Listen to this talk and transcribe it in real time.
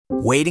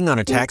Waiting on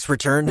a tax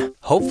return?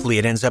 Hopefully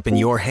it ends up in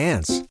your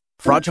hands.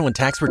 Fraudulent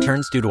tax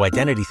returns due to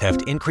identity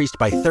theft increased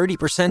by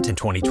 30% in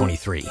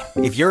 2023.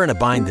 If you're in a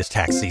bind this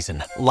tax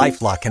season,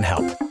 LifeLock can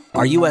help.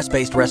 Our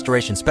U.S.-based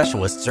restoration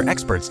specialists are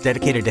experts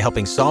dedicated to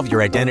helping solve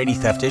your identity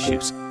theft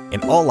issues.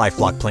 And all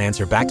LifeLock plans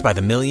are backed by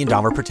the $1 Million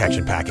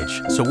Protection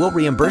Package. So we'll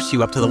reimburse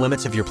you up to the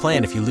limits of your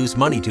plan if you lose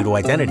money due to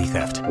identity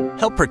theft.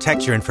 Help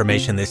protect your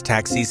information this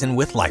tax season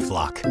with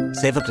LifeLock.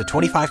 Save up to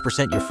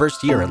 25% your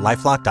first year at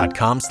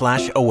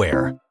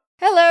LifeLock.com/aware.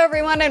 Hello,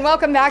 everyone, and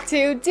welcome back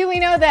to Do We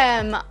Know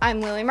Them?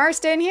 I'm Lily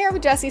Marston here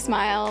with Jesse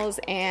Smiles,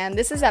 and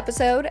this is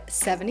episode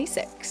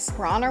 76.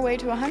 We're on our way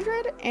to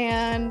 100,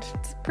 and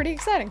it's pretty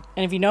exciting.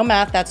 And if you know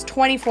math, that's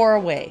 24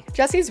 away.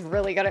 Jesse's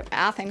really good at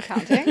math and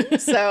counting,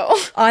 so...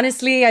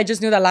 Honestly, I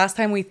just knew that last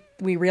time we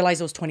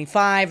realized it was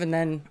 25, and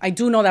then I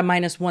do know that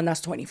 -1,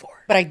 that's 24.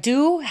 But I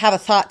do have a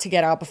thought to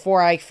get out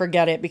before I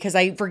forget it, because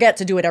I forget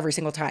to do it every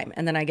single time,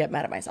 and then I get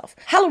mad at myself.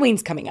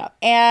 Halloween's coming up,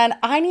 and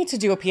I need to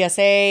do a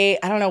PSA.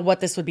 I don't know what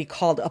this would be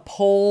called, a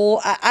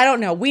poll. I don't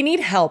know. We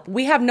need help.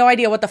 We have no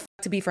idea what the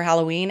to be for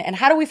Halloween, and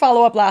how do we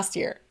follow up last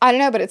year? I don't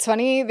know, but it's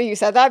funny that you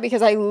said that,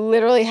 because I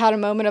literally had a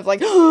moment of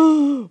like,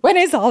 when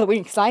is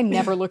Halloween? Because I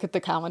never look at the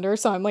calendar,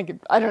 so I'm like,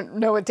 I don't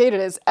know what date it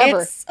is,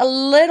 ever. It's a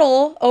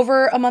little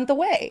over a month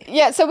away.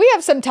 Yeah, so we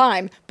have some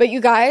time, but you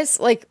guys,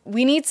 like,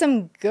 we need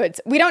some goods.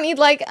 We don't need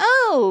like,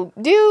 I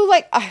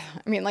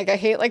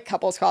hate like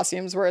couples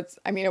costumes where it's,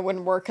 it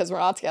wouldn't work because we're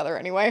not together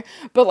anyway,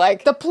 but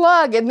like the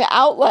plug and the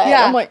outlet.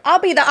 Yeah, I'm like, I'll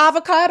be the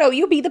avocado,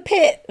 you be the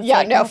pit. It's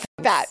like, no,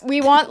 that. We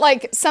want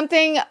like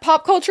something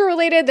pop culture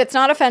related that's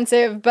not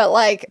offensive, but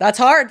like... That's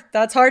hard.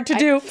 That's hard to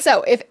do.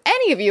 So if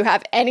any of you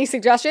have any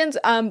suggestions,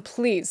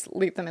 please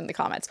leave them in the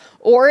comments.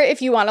 Or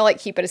if you want to like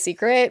keep it a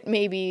secret,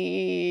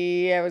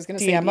 maybe I was going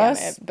to say DM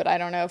us, it, but I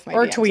don't know if my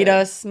or DMs tweet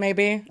us,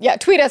 maybe. Yeah,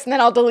 tweet us, and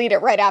then I'll delete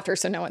it right after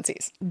so no one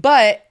sees.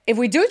 But if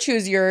we do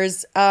choose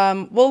yours,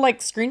 we'll like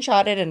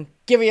screenshot it and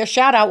give you a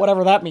shout out,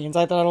 whatever that means.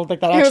 I don't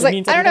think that actually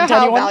means anything. I don't know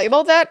how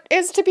valuable that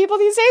is to people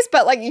these days,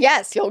 but like,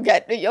 yes, we'll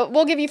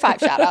give you 5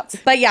 shout outs.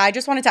 But yeah, I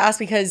just wanted to ask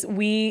because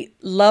we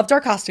loved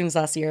our costumes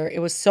last year. It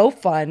was so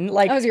fun.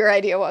 Like, that was your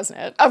idea, wasn't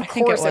it? Of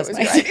course it was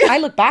your idea. I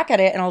look back at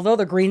it, and although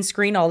the green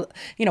screen,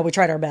 we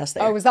tried our best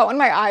there. Oh, was that when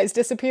my eyes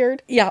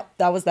disappeared? Yeah,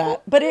 that was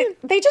that. But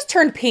they just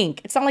turned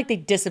pink. It's not like they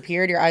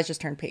disappeared. Your eyes just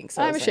turned pink.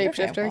 So I'm a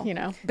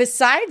shapeshifter,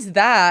 Besides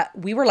that,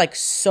 we were like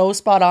so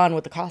spot on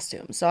with the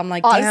costumes. So I'm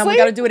like, honestly, damn, we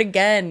got to do it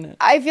again.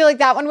 I feel like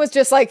that one was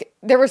just like,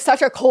 there was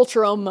such a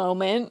cultural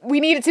moment.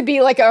 We need it to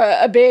be like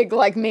a big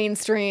like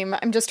mainstream.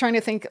 I'm just trying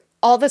to think.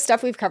 All the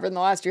stuff we've covered in the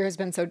last year has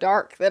been so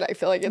dark that I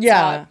feel like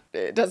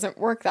it doesn't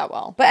work that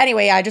well. But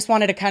anyway, I just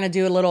wanted to kind of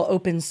do a little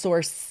open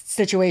source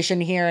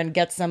situation here and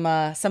get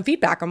some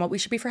feedback on what we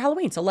should be for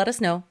Halloween. So let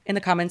us know in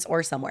the comments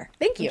or somewhere.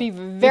 Thank you. It'd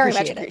be very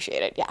much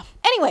appreciated. Yeah.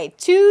 Anyway,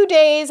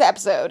 today's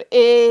episode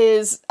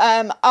is,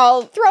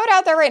 I'll throw it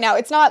out there right now.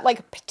 It's not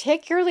like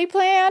particularly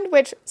planned,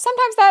 which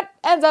sometimes that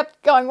ends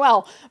up going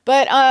well.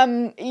 But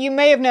you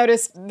may have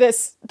noticed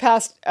this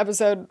past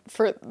episode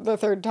for the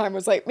third time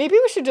was like, maybe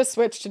we should just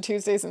switch to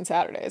Tuesdays and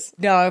Saturdays.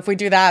 No, if we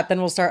do that, then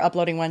we'll start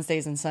uploading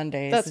Wednesdays and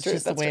Sundays. That's true.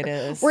 Just the way it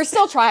is. We're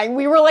still trying.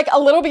 We were like a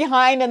little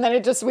behind, and then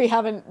we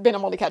haven't been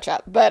able to catch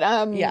up. But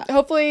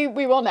hopefully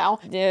we will now.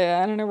 Yeah,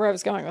 I don't know where I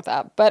was going with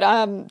that. But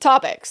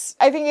topics.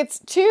 I think it's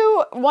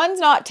 2. One's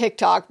not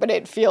TikTok, but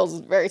it feels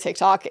very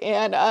TikTok.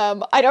 And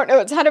I don't know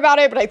a ton about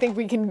it, but I think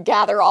we can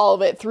gather all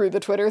of it through the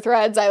Twitter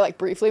threads. I like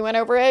briefly went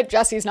over it.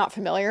 Jesse's not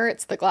familiar.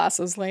 It's the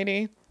glasses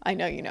lady. I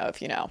know you know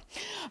if you know.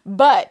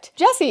 But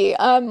Jesse,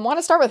 want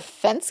to start with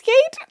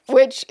FenceGate,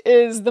 which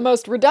is the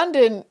most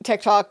redundant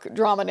TikTok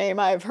drama name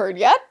I've heard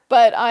yet,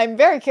 but I'm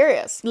very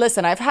curious.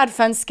 Listen, I've had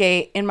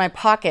FenceGate in my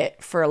pocket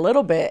for a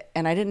little bit,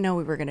 and I didn't know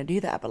we were going to do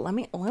that, but let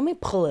me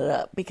pull it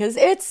up because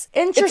it's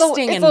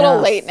interesting enough. It's a little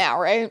late now,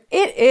 right?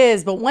 It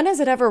is, but when is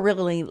it ever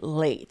really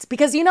late?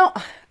 Because,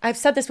 I've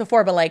said this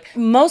before, but like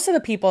most of the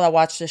people that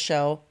watch this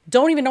show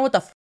don't even know what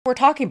the we're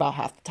talking about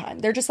half the time.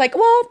 They're just like,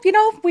 well,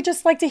 we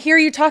just like to hear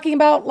you talking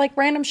about like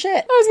random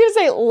shit. I was going to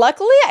say,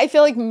 luckily, I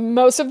feel like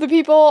most of the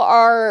people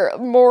are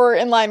more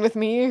in line with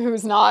me,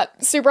 who's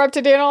not super up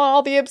to date on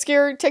all the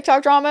obscure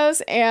TikTok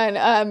dramas.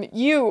 And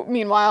you,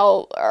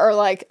 meanwhile, are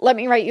like, let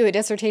me write you a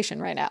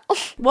dissertation right now.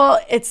 Well,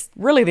 it's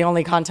really the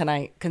only content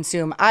I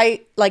consume.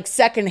 I like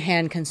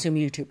secondhand consume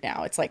YouTube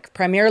now. It's like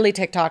primarily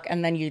TikTok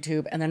and then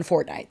YouTube and then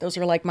Fortnite. Those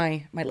are like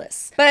my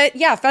lists. But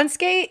yeah,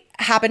 FenceGate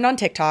happened on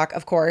TikTok,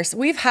 of course.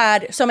 We've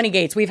had so many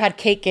gates. We've had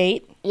Cake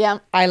Gate. Yeah.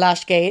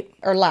 Eyelash Gate,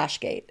 or Lash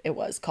Gate, it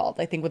was called,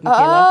 I think, with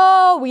Michaela.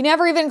 Oh, we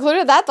never even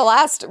included that the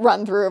last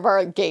run through of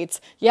our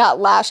gates. Yeah,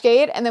 Lash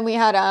Gate, and then we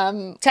had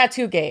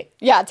Tattoo Gate.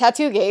 Yeah,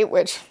 Tattoo Gate,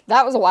 which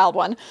that was a wild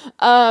one.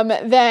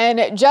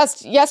 Then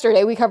just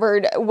yesterday we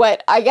covered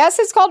what I guess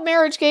is called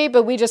Marriage Gate,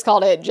 but we just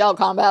called it Gel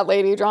Combat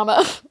Lady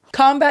Drama.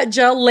 Combat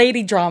Gel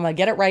Lady Drama.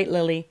 Get it right,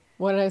 Lily.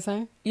 What did I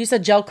say? You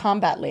said Gel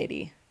Combat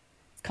Lady.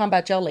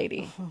 combat gel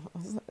lady.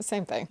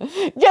 Same thing.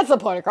 Gets the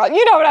point across.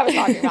 You know what I was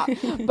talking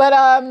about. But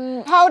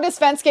how does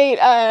Fencegate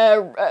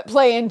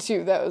play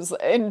into those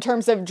in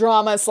terms of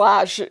drama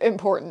 /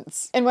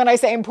 importance? And when I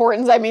say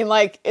importance, I mean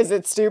like, is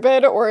it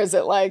stupid or is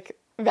it like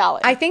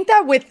valid? I think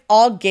that with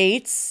all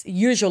gates,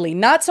 usually,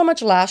 not so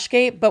much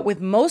Lashgate, but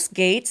with most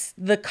gates,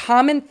 the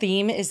common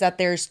theme is that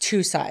there's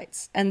two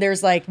sides. And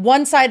there's like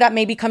one side that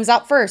maybe comes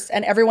out first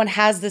and everyone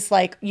has this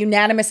like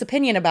unanimous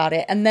opinion about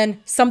it. And then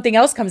something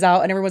else comes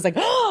out and everyone's like,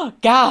 oh,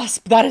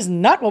 gasp, that is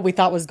not what we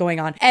thought was going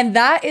on. And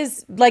that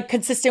is like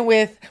consistent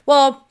with,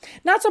 well,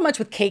 not so much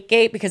with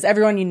Cakegate because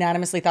everyone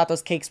unanimously thought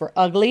those cakes were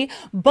ugly.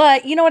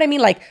 But you know what I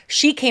mean? Like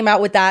she came out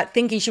with that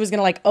thinking she was going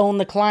to like own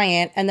the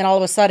client. And then all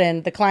of a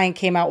sudden the client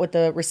came out with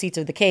the receipts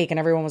of the cake and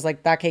everyone was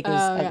like, that cake is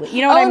ugly.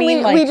 You know what I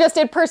mean? We just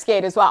did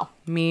Pursegate as well.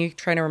 Me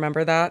trying to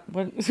remember that.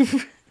 What?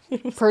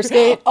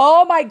 Pursegate.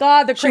 Oh my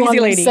God, the crazy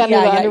lady.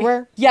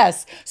 Underwear.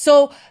 Yes.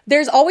 So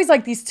there's always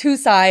like these two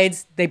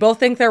sides. They both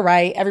think they're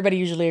right. Everybody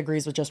usually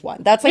agrees with just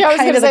one. That's like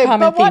kind of the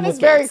common theme. But one is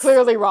very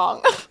clearly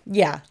wrong.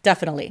 Yeah,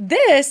 definitely.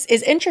 This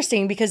is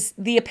interesting because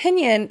the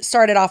opinion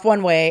started off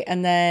one way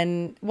and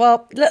then,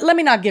 well, let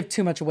me not give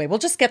too much away. We'll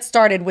just get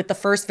started with the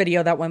first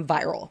video that went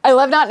viral. I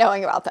love not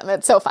knowing about them.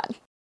 It's so fun.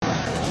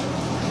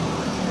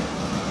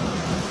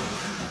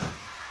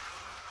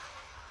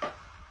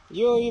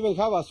 You even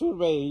have a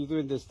survey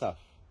doing this stuff.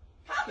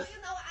 How do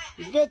you know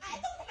I don't Get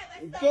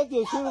have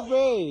the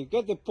survey,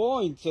 get the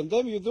points, and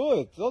then you do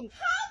it. Don't.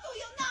 How do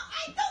you know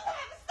I don't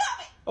have a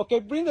survey? Okay,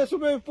 bring the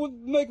survey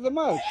and make the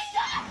marks.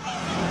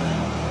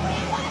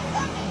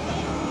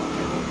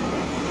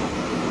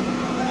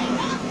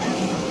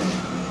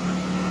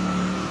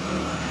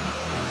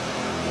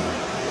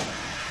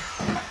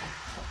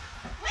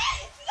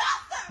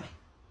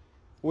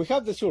 We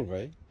have the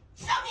survey.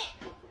 Show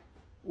me.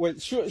 Well,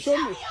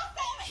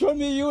 show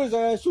me yours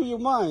and I'll show you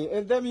mine,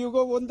 and then you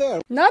go on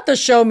there. Not the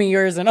show me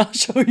yours and I'll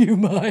show you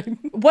mine.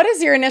 What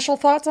is your initial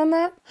thoughts on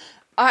that?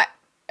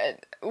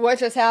 What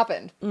just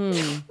happened?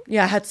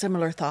 Yeah, I had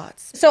similar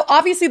thoughts. So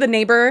obviously the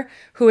neighbor,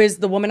 who is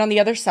the woman on the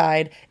other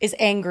side, is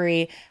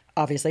angry.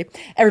 Obviously,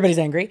 everybody's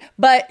angry,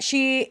 but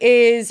she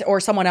is,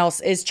 or someone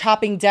else is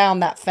chopping down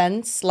that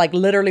fence, like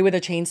literally with a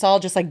chainsaw,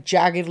 just like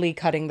jaggedly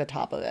cutting the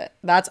top of it.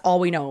 That's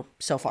all we know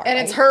so far. And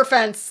it's her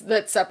fence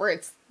that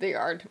separates the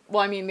yard.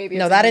 Well, I mean, maybe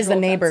it's no, that is the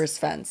neighbor's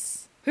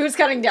fence. Who's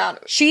cutting down?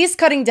 She's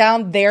cutting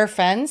down their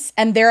fence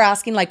and they're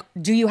asking like,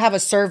 do you have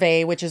a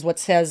survey? Which is what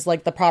says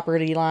like the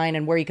property line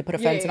and where you could put a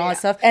fence and all that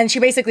stuff. And she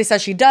basically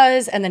says she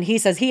does. And then he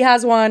says he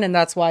has one. And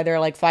that's why they're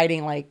like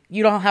fighting. Like,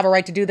 you don't have a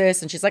right to do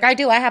this. And she's like, I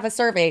do. I have a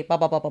survey. Blah,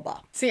 blah, blah, blah, blah.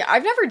 See,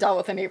 I've never dealt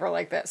with a neighbor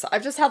like this.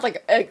 I've just had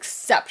like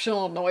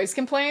exceptional noise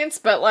complaints.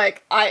 But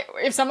like,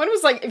 if someone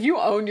was like, if you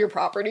owned your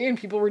property and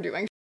people were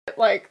doing shit,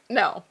 like,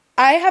 no.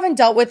 I haven't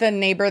dealt with a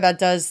neighbor that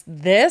does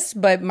this,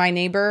 but my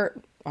neighbor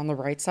on the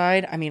right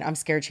side, I mean, I'm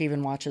scared she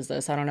even watches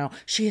this. I don't know.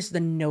 She is the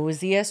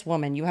nosiest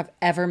woman you have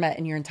ever met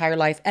in your entire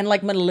life. And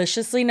like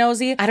maliciously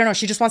nosy. I don't know.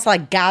 She just wants to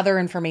like gather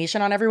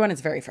information on everyone.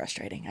 It's very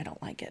frustrating. I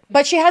don't like it.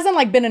 But she hasn't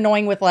like been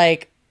annoying with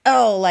like,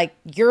 oh, like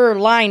your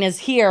line is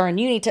here and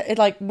you need to,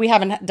 like, we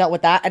haven't dealt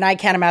with that. And I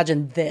can't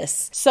imagine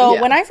this.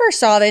 So when I first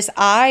saw this,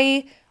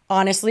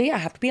 honestly, I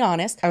have to be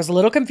honest, I was a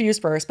little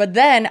confused first, but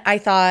then I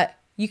thought,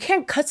 you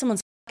can't cut someone's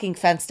fucking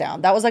fence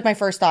down. That was like my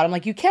first thought. I'm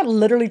like, you can't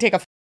literally take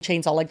a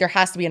chainsaw. Like there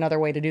has to be another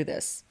way to do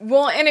this.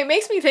 Well, and it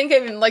makes me think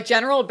of like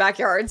general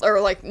backyards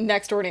or like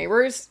next door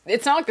neighbors.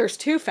 It's not like there's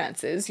two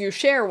fences. You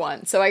share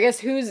one. So I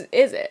guess whose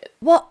is it?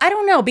 Well, I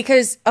don't know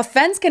because a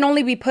fence can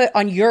only be put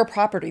on your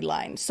property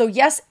line. So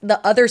yes, the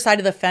other side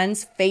of the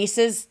fence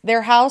faces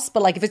their house,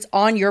 but like if it's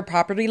on your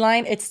property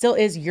line, it still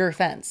is your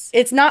fence.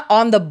 It's not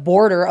on the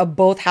border of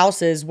both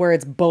houses where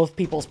it's both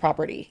people's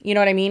property. You know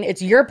what I mean?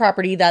 It's your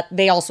property that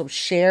they also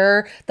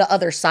share the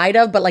other side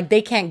of, but like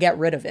they can't get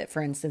rid of it,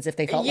 for instance, if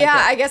they felt like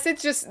it. I guess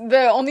it's just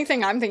the only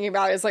thing I'm thinking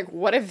about is like,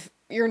 what if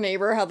your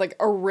neighbor had like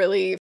a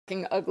really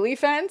fucking ugly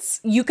fence?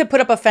 You could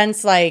put up a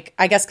fence like,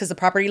 I guess because the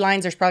property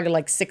lines, there's probably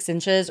like 6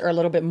 inches or a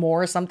little bit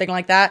more, something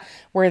like that,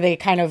 where they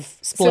kind of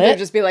split. So there'd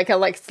just be like a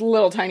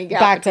little tiny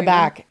gap. Back to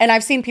back. Them. And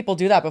I've seen people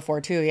do that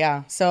before too,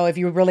 yeah. So if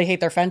you really hate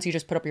their fence, you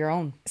just put up your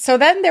own. So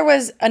then there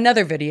was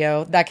another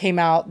video that came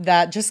out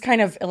that just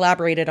kind of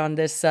elaborated on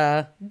this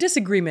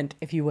disagreement,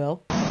 if you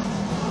will.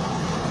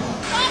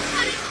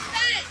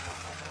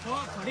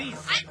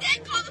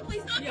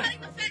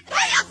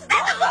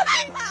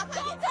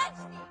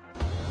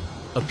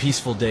 A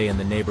peaceful day in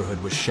the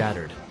neighborhood was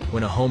shattered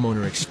when a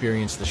homeowner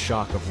experienced the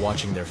shock of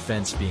watching their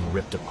fence being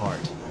ripped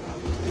apart.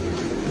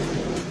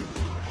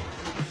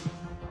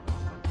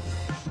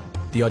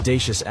 The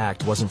audacious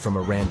act wasn't from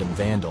a random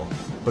vandal,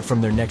 but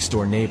from their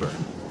next-door neighbor,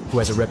 who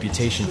has a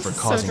reputation for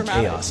causing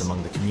chaos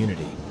among the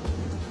community.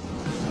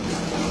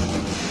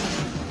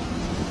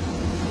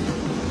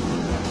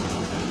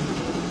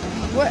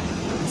 What?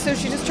 So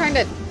she's just trying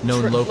to...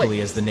 Known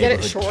locally as the neighborhood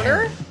get it shorter?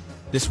 Karen,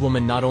 this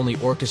woman not only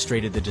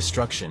orchestrated the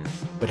destruction,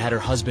 but had her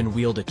husband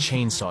wield a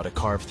chainsaw to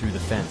carve through the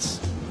fence.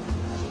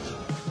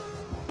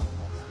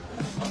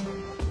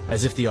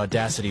 As if the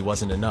audacity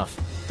wasn't enough,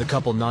 the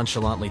couple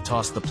nonchalantly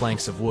tossed the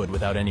planks of wood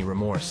without any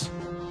remorse.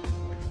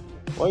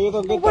 Why you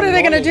don't get What are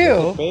they gonna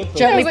do?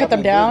 Gently put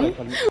them down?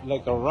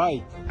 Like a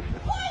right.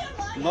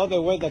 Not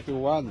the way that you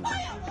want.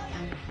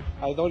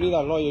 I don't need a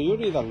lawyer. You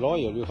need a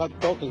lawyer. You have to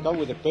talk and come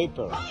with the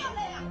paper.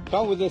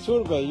 Come with the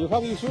survey. You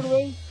have your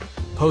survey?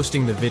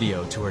 Posting the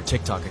video to her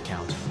TikTok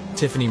account,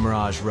 Tiffany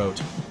Mirage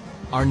wrote,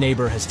 "Our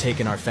neighbor has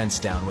taken our fence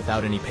down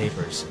without any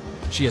papers.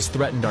 She has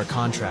threatened our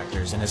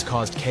contractors and has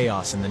caused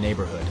chaos in the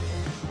neighborhood."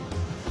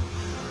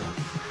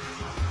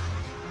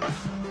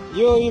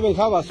 You even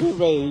have a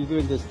survey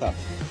doing this stuff.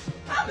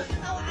 How do you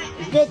know I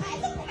Get,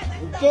 don't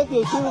have a get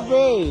the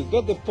survey,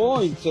 get the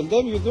points, and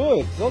then you do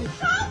it. Don't,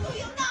 How do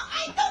you know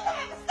I don't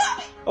have a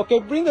stomach? okay,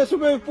 bring the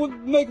survey,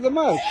 make the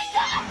marks.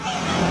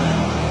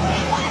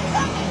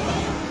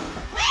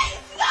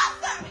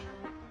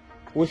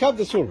 We have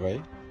the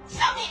survey.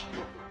 Show me.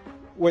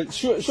 Well,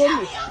 show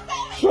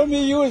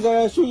me yours and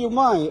I'll show you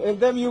mine, and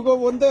then you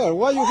go on there.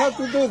 Why you have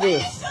to do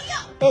this?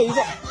 Hey,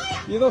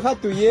 you don't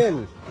have to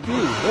yell.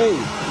 Please, hey, you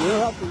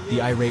don't have to yell.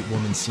 The irate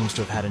woman seems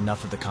to have had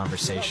enough of the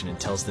conversation and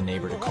tells the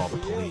neighbor to call the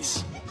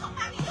police.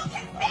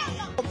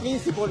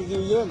 Please, police, you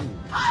yelling.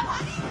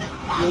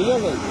 You're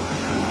yelling.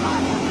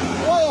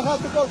 Why I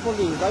have to call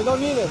police? I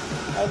don't need it.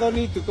 I don't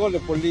need to call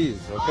the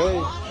police,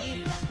 okay?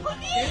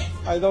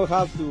 I don't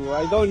have to.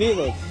 I don't need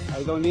it.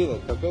 I don't need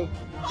it, okay?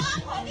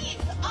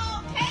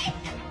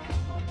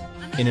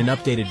 In an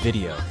updated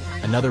video,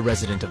 another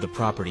resident of the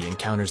property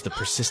encounters the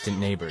persistent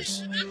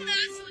neighbors. I'm gonna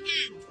ask you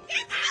again.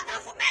 Get out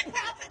of my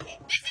property.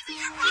 This isn't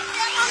your property.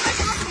 I'm on my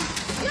property.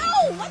 Yo,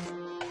 what the f***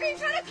 are you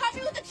trying to cut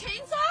me with a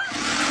chainsaw?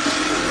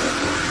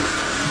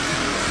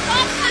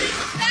 Stop cutting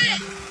the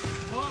fence.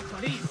 Call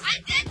police. I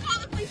did call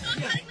the police. Stop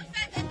cutting the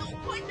fence and don't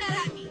point that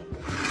at me.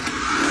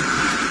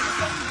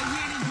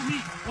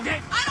 Okay? I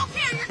don't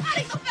care. You're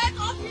cutting the fence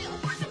off me.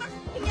 Of course I'm gonna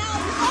f***ing yell.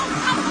 You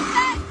don't cut the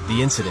fence.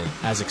 The incident,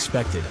 as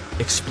expected,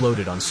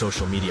 exploded on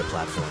social media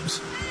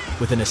platforms.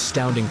 With an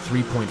astounding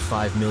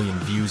 3.5 million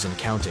views and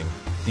counting,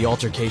 the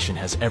altercation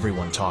has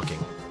everyone talking.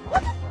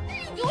 What the f*** are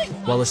you doing?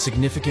 While a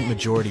significant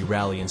majority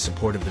rally in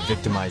support of the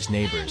victimized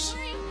neighbors,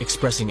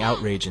 expressing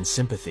outrage and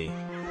sympathy,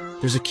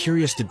 there's a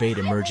curious debate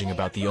emerging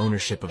about the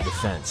ownership of the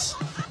fence.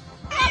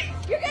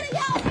 You're gonna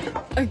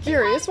yell. A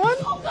curious one?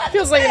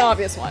 Feels like an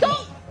obvious one.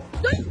 Don't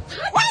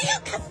why are you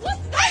don't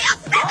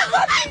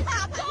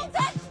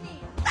touch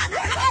me!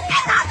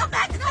 Get out the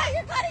fence! No,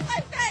 you're cutting my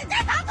fence!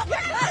 Get out the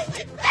fence!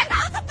 Get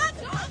out the fence!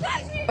 Don't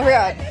touch me! Oh my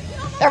god.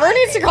 Everyone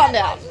needs to calm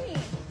down.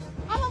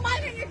 I'm a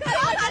minor, you're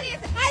cutting my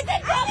fence! I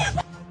did call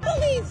the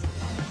police!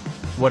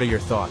 What are your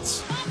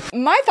thoughts?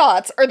 My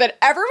thoughts are that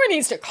everyone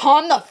needs to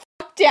calm the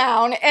fuck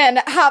down and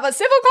have a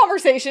civil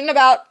conversation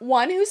about,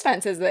 one, whose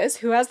fence is this,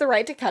 who has the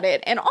right to cut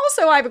it, and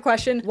also I have a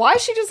question, why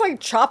is she just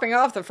like chopping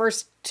off the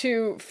first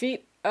 2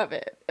 feet of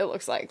it? It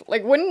looks like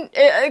wouldn't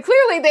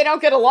clearly they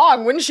don't get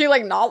along. Wouldn't she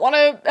like not want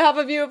to have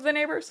a view of the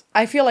neighbors?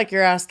 I feel like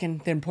you're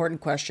asking the important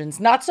questions,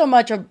 not so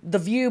much of the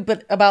view,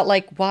 but about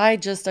like why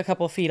just a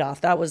couple feet off.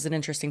 That was an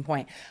interesting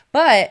point.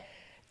 But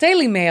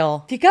Daily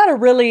Mail, you gotta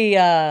really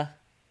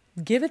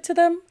give it to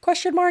them,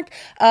 question mark.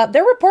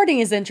 Their reporting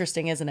is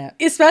interesting, isn't it?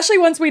 Especially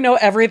once we know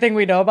everything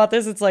we know about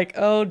this, it's like,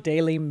 oh,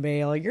 Daily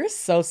Mail, you're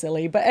so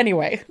silly. But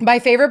anyway, my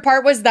favorite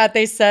part was that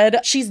they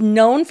said she's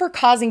known for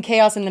causing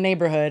chaos in the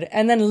neighborhood.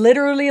 And then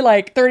literally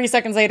like 30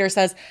 seconds later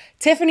says,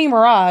 Tiffany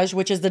Mirage,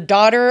 which is the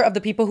daughter of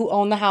the people who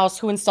own the house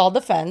who installed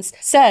the fence,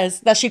 says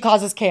that she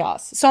causes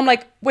chaos. So I'm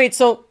like, wait,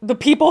 so the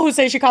people who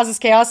say she causes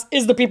chaos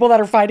is the people that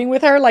are fighting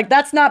with her? Like,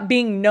 that's not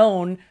being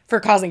known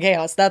for causing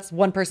chaos. That's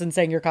one person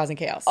saying you're causing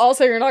chaos.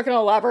 Also, you're not going to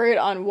elaborate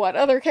on what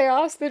other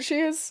chaos that she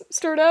has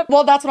stirred up?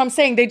 Well, that's what I'm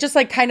saying. They just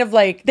like kind of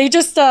like, they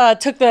just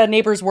took the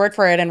neighbor's word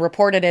for it and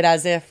reported it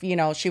as if, you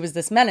know, she was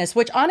this menace,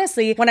 which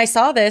honestly, when I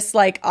saw this,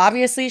 like,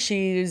 obviously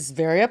she's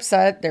very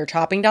upset. They're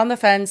chopping down the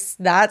fence.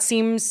 That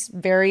seems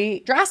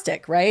very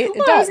drastic, right?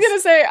 Well, I was going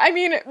to say, I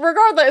mean,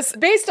 regardless,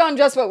 based on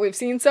just what we've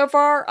seen so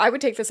far, I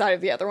would take the side of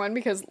the other one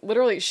because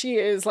literally she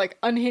is like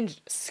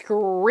unhinged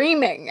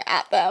screaming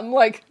at them.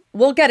 Like,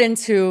 we'll get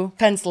into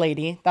Fence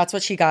Lady. That's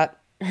what she got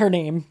her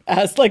name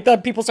as. Like, the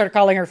people started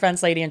calling her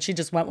Fence Lady and she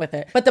just went with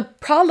it. But the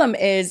problem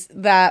is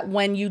that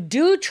when you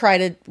do try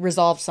to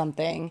resolve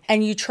something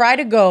and you try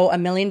to go a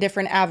million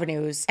different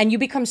avenues and you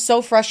become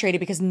so frustrated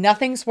because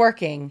nothing's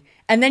working,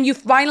 and then you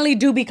finally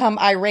do become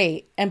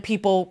irate and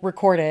people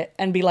record it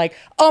and be like,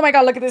 oh my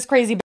God, look at this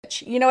crazy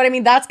bitch. You know what I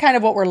mean? That's kind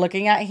of what we're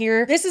looking at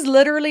here. This is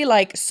literally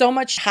like so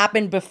much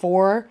happened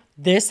before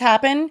this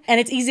happened. And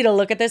it's easy to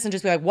look at this and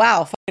just be like,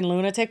 wow, fucking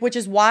lunatic, which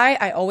is why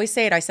I always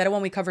say it. I said it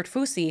when we covered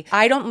Fusi.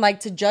 I don't like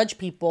to judge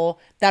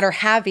people that are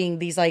having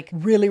these like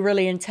really,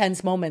 really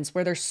intense moments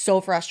where they're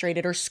so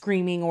frustrated or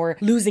screaming or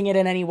losing it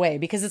in any way,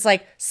 because it's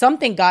like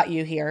something got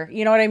you here.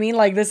 You know what I mean?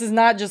 Like, this is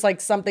not just like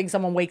something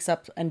someone wakes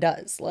up and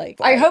does. Like,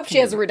 I hope she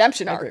has a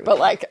redemption arc, but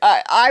like,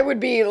 I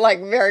would be like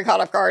very caught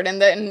off guard. And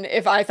then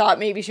if I thought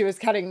maybe she was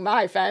cutting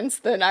my fence,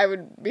 then I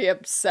would be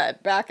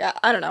upset back at,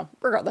 I don't know,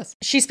 regardless.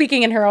 She's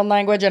speaking in her own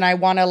language, and I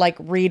want to like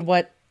read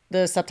what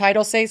the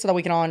subtitles say so that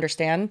we can all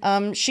understand.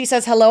 She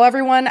says, hello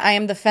everyone, I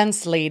am the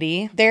fence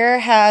lady. There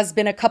has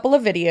been a couple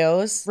of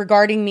videos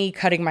regarding me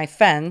cutting my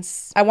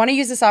fence. I want to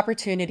use this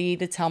opportunity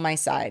to tell my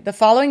side. The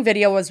following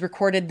video was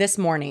recorded this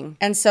morning.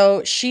 And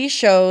so she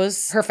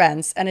shows her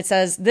fence and it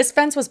says, this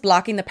fence was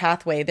blocking the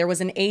pathway. There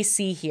was an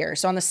AC here.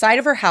 So on the side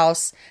of her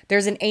house,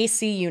 there's an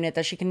AC unit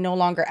that she can no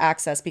longer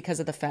access because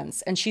of the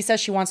fence. And she says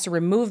she wants to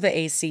remove the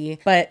AC,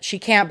 but she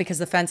can't because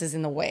the fence is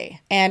in the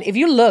way. And if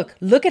you look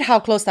at how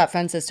close that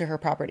fence is to her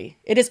property.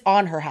 It is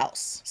on her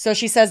house. So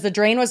she says the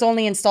drain was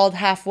only installed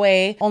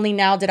halfway. Only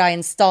now did I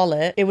install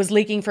it. It was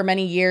leaking for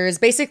many years.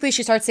 Basically,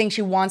 she starts saying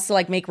she wants to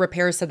like make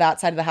repairs to that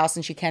side of the house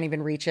and she can't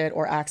even reach it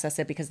or access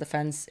it because the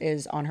fence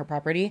is on her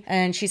property.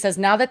 And she says,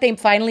 now that they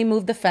finally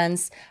moved the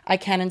fence, I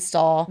can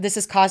install. This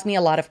has caused me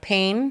a lot of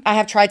pain. I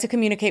have tried to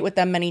communicate with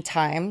them many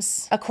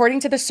times.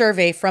 According to the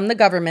survey from the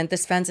government,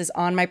 this fence is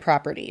on my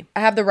property. I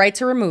have the right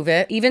to remove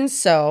it. Even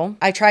so,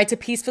 I tried to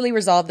peacefully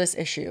resolve this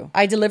issue.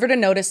 I delivered a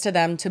notice to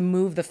them to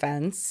move the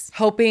fence,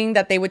 hoping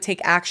that they would take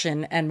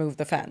action and move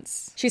the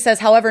fence. She says,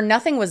 however,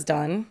 nothing was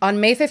done. On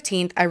May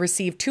 15th, I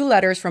received 2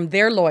 letters from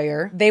their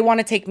lawyer. They want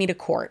to take me to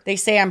court. They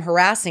say I'm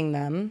harassing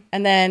them.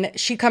 And then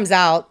she comes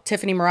out,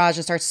 Tiffany Mirage,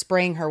 and starts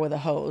spraying her with a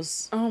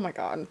hose. Oh my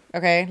God.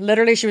 Okay.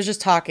 Literally, she was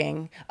just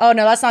talking. Oh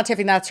no, that's not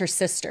Tiffany. That's her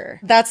sister.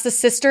 That's the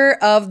sister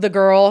of the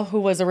girl who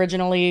was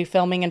originally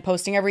filming and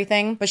posting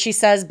everything. But she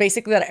says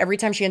basically that every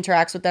time she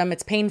interacts with them,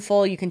 it's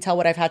painful. You can tell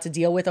what I've had to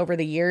deal with over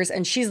the years.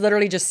 And she's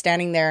literally just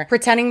standing there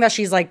pretending that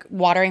she's like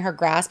watering her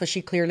grass, but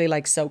she clearly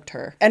like soaked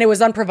her. And it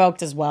was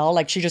unprovoked as well.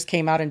 Like she just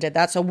came out and did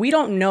that. So we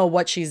don't know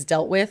what she's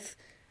dealt with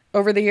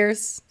over the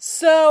years.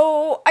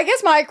 So I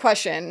guess my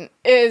question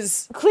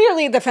is,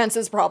 clearly the fence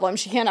is a problem.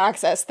 She can't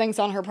access things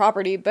on her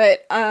property,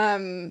 but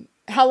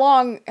how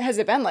long has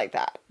it been like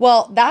that?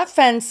 Well, that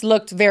fence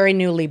looked very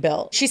newly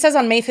built. She says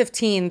on May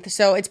 15th,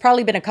 so it's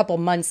probably been a couple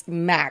months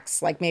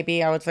max, like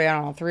maybe I would say, I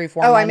don't know, 3 or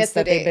 4 months I missed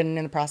that the they've date. been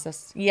in the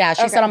process. Yeah,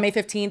 she said on May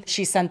 15th,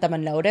 she sent them a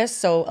notice.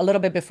 So a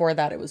little bit before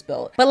that it was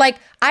built. But like,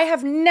 I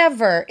have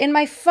never in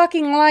my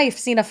fucking life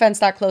seen a fence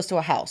that close to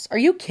a house. Are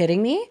you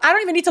kidding me? I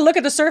don't even need to look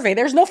at the survey.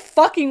 There's no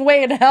fucking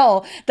way in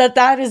hell that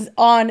that is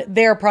on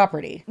their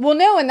property. Well,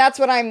 no, and that's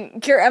what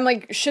I'm curious. I'm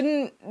like,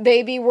 shouldn't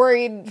they be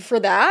worried for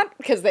that?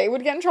 Because they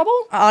would get in trouble?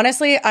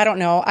 Honestly, I don't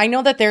know. I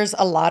know that there's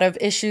a lot of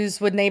issues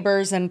with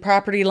neighbors and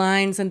property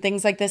lines and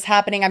things like this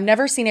happening. I've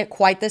never seen it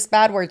quite this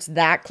bad where it's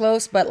that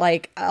close, but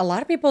like a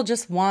lot of people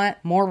just want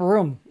more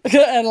room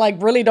and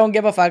like really don't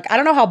give a fuck. I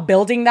don't know how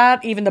building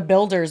that, even the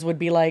builders would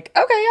be like,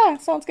 okay, yeah,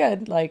 sounds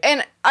good. Like,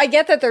 and I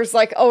get that there's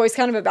like always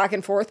kind of a back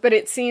and forth, but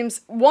it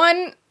seems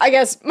I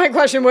guess my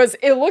question was,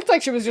 it looked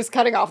like she was just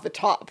cutting off the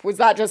top. Was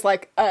that just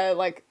like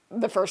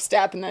the first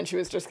step and then she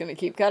was just going to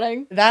keep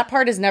cutting? That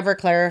part is never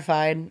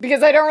clarified.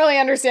 Because I don't really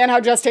understand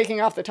how just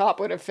taking off the top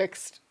would have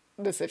fixed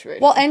the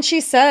situation. Well, and she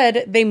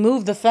said they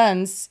moved the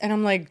fence, and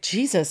I'm like,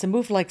 Jesus, it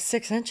moved like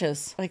 6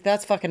 inches. Like,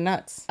 that's fucking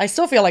nuts. I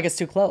still feel like it's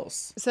too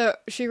close. So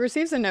she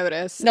receives a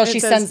notice. No,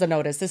 she sends the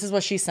notice. This is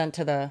what she sent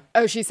to the...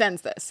 Oh, she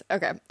sends this.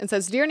 Okay. It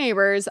says, Dear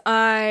neighbors,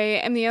 I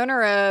am the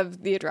owner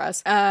of the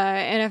address,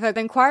 and if I've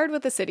inquired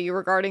with the city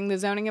regarding the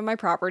zoning of my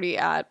property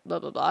at blah,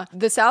 blah, blah.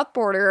 The south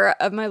border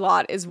of my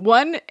lot is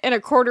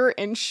 1¼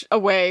 inch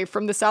away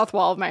from the south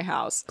wall of my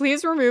house.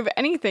 Please remove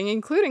anything,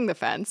 including the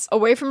fence,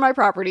 away from my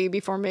property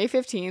before May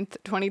 15th,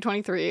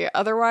 2023.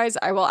 Otherwise,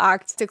 I will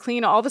act to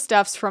clean all the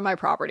stuffs from my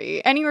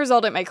property. Any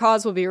result it may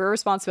cause will be your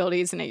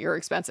responsibilities and at your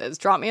expenses.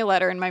 Drop me a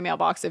letter in my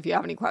mailbox if you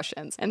have any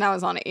questions. And that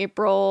was on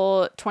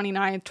April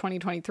 29th,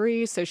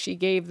 2023. So she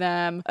gave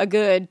them a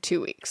good 2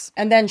 weeks.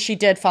 And then she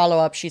did follow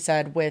up, she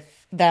said,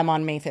 with them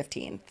on May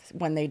 15th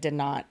when they did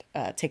not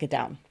take it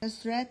down. They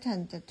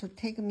threatened to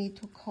take me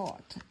to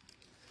court.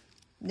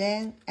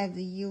 Then, as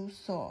you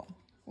saw,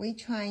 we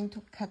trying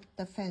to cut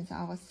the fence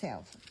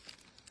ourselves.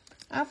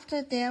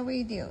 After their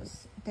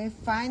videos, they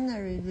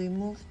finally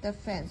removed the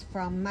fence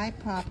from my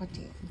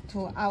property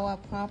to our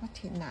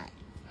property line.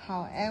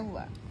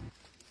 However,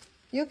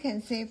 you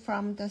can see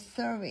from the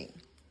survey,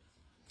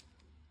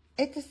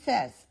 it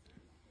says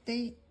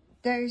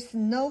there is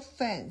no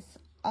fence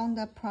on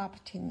the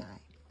property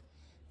line.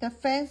 The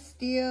fence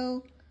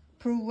still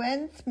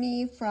prevents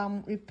me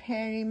from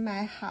repairing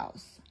my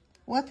house.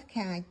 What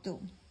can I do?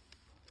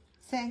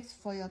 Thanks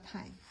for your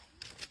time.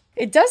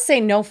 It does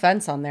say no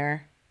fence on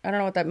there. I don't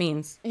know what that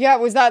means. Yeah,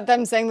 was that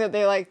them saying that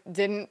they like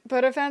didn't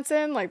put a fence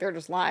in? Like they're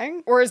just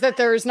lying? Or is that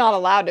there's not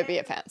allowed to be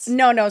a fence?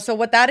 No. So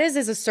what that is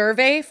a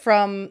survey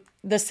from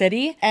the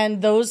city,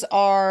 and those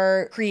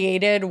are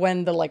created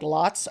when the like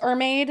lots are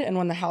made and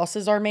when the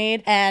houses are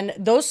made, and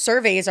those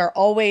surveys are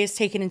always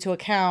taken into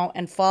account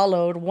and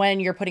followed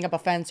when you're putting up a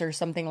fence or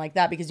something like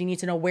that, because you need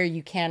to know where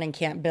you can and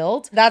can't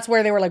build. That's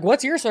where they were like,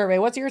 what's your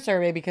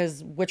survey,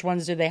 because which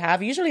ones do they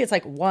have? Usually it's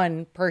like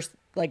one per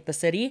like the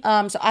city.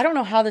 So I don't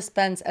know how this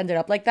fence ended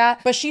up like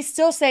that, but she's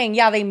still saying,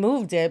 yeah, they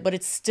moved it, but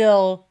it's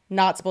still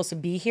not supposed to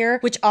be here,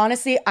 which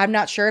honestly, I'm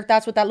not sure if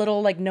that's what that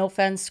little like no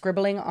fence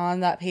scribbling on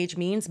that page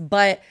means,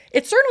 but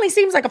it certainly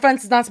seems like a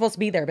fence is not supposed to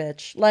be there,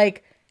 bitch.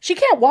 Like, She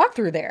can't walk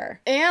through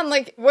there. And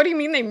like, what do you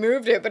mean they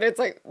moved it, but it's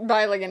like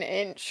by like an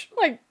inch?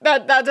 Like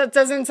that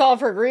doesn't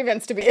solve her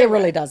grievance to be. It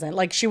really doesn't.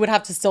 Like she would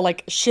have to still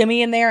like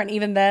shimmy in there. And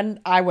even then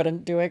I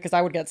wouldn't do it because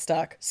I would get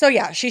stuck. So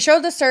yeah, she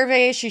showed the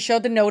survey. She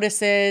showed the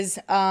notices.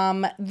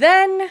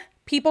 Then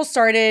people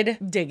started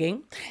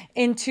digging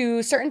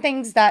into certain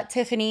things that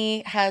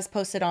Tiffany has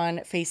posted on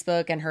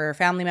Facebook and her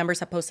family members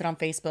have posted on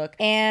Facebook.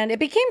 And it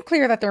became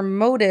clear that their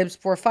motives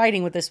for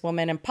fighting with this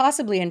woman and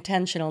possibly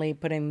intentionally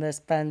putting this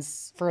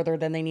fence further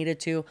than they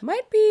needed to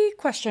might be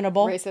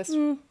questionable.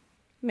 Racist.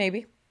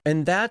 Maybe.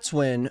 And that's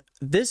when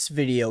this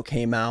video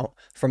came out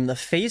from the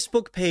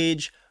Facebook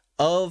page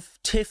of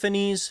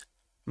Tiffany's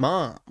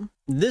mom.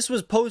 This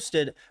was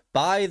posted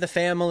by the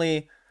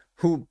family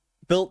who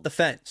built the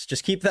fence.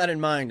 Just keep that in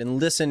mind and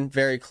listen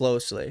very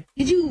closely.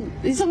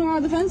 Is something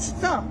wrong with the fence?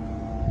 So,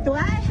 do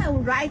I have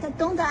right to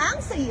don't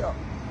answer you?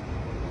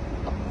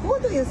 Who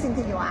do you think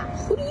you are?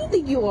 Who do you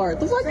think you are?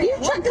 The fuck? You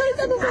trying to cut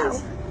down the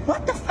fence?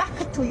 What the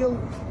fuck do you?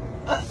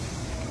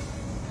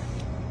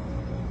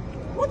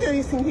 Who do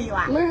you think you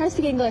are? Learn how to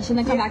speak English and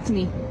then come back to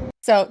me.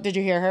 So, did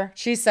you hear her?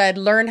 She said,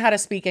 learn how to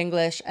speak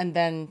English and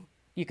then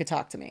you could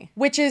talk to me,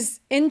 which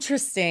is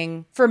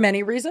interesting for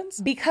many reasons.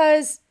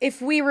 Because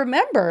if we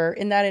remember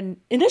in that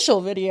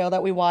initial video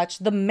that we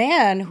watched, the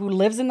man who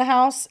lives in the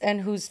house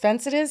and whose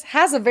fence it is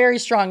has a very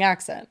strong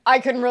accent. I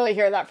couldn't really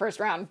hear that first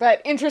round,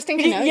 but interesting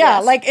to know. Yeah,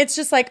 yes. like it's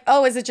just like,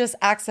 oh, is it just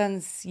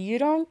accents you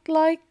don't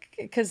like?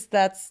 Because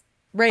that's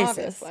racist.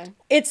 Obviously.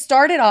 It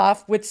started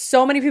off with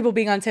so many people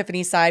being on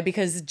Tiffany's side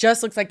because it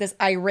just looks like this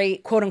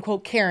irate, quote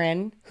unquote,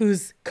 Karen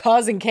who's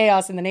causing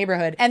chaos in the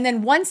neighborhood. And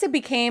then once it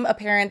became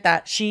apparent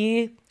that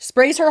she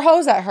sprays her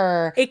hose at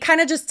her, it kind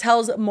of just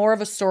tells more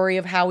of a story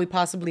of how we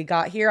possibly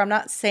got here. I'm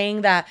not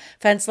saying that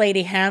Fence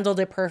Lady handled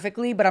it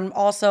perfectly, but I'm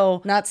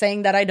also not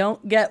saying that I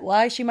don't get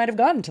why she might have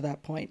gotten to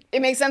that point.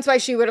 It makes sense why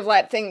she would have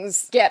let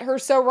things get her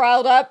so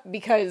riled up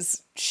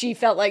because she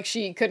felt like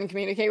she couldn't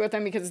communicate with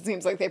them because it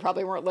seems like they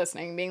probably weren't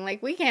listening, being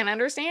like, we can't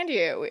understand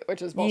you,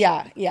 which is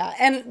bullshit. Yeah.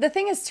 And the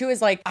thing is too,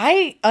 is like,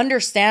 I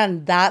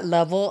understand that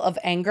level of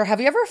anger.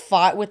 Have you ever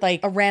fought with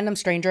like a random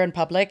stranger in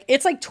public?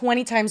 It's like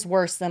 20 times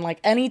worse than like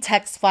any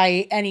text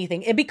fight,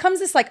 anything. It becomes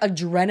this like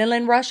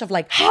adrenaline rush of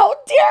like, how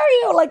dare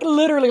you? Like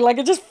literally, like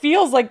it just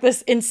feels like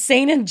this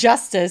insane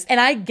injustice. And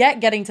I get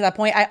getting to that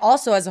point. I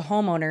also, as a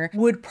homeowner,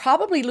 would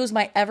probably lose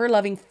my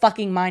ever-loving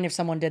fucking mind if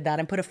someone did that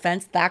and put a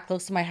fence that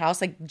close to my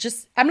house. Like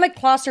just, I'm like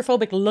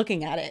claustrophobic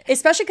looking at it,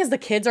 especially because the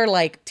kids are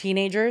like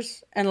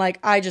teenagers and like,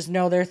 I just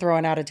know they're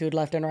throwing attitude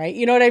left and right.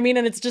 You know what I mean?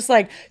 And it's just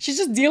like, she's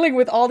just dealing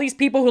with all these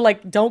people who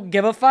like don't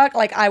give a fuck.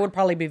 Like I would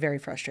probably be very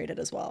frustrated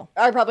as well.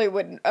 I probably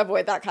would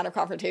avoid that kind of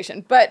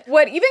confrontation. But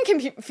what even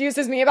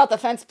confuses me about the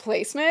fence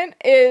placement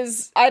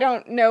is I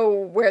don't know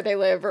where they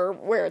live or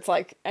where it's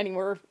like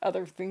anywhere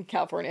other than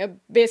California,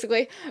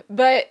 basically.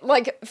 But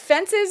like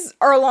fences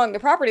are along the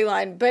property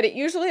line, but it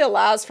usually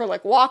allows for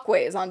like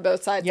walkways on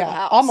both sides of the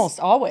house. Almost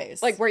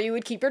always. Like where you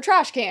would keep your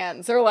trash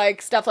cans or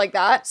like stuff like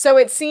that. So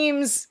it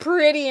seems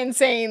pretty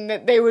insane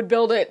that they would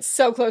build it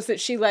so close that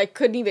she like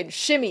couldn't even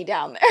shimmy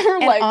down there.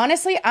 And like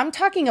honestly, I'm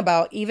talking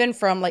about even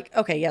from like,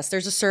 okay, yes,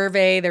 there's a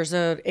survey, there's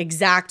a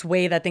exact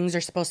way that things are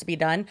supposed to be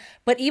done.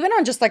 But even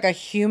on just like a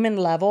human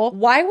level,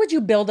 why would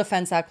you build a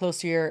fence that close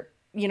to your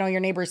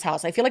neighbor's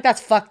house? I feel like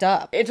that's fucked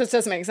up. It just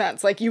doesn't make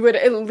sense. Like you would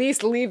at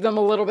least leave them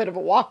a little bit of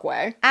a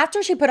walkway.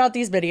 After she put out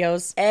these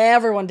videos,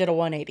 everyone did a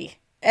 180.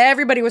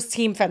 Everybody was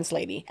team Fence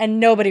Lady and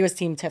nobody was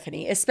team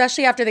Tiffany,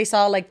 especially after they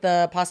saw like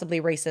the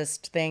possibly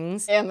racist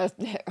things. And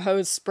the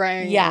hose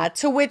spraying. Yeah,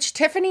 to which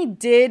Tiffany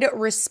did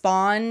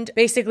respond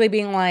basically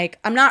being like,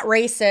 I'm not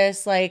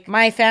racist, like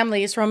my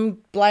family is from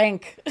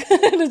blank.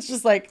 And it's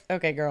just like,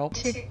 okay, girl.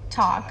 To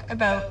talk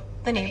about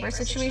the neighbor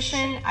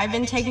situation, I've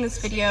been taking this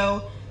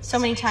video so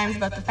many times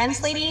about the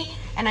Fence Lady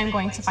and I'm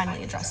going to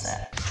finally address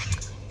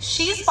it.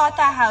 She's bought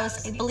that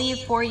house, I believe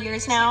 4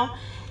 years now.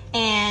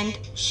 And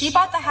she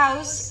bought the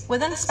house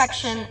with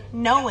inspection,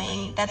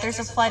 knowing that there's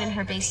a flood in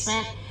her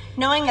basement,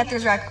 knowing that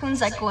there's raccoons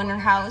that go in her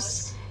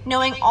house,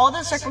 knowing all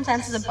the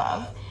circumstances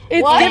above.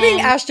 It's giving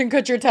Ashton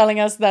Kutcher telling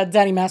us that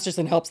Danny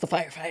Masterson helps the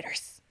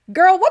firefighters.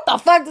 Girl, what the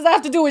fuck does that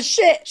have to do with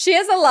shit? She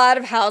has a lot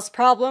of house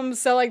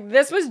problems, so like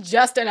this was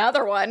just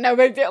another one. No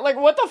big deal. Like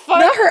what the fuck?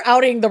 Not her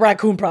outing the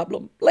raccoon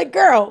problem. Like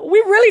girl, we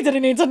really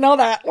didn't need to know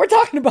that. We're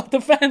talking about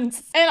the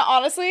fence. And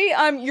honestly,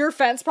 your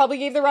fence probably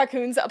gave the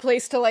raccoons a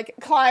place to like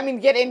climb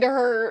and get into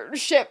her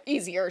ship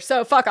easier.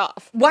 So fuck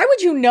off. Why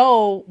would you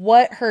know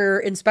what her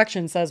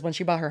inspection says when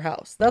she bought her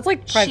house? That's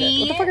like private.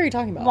 What the fuck are you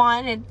talking about? She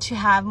wanted to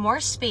have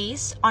more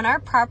space on our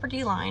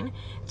property line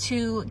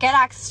to get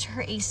access to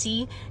her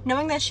AC,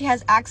 knowing that she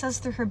has access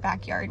through her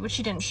backyard, which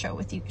she didn't show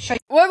you.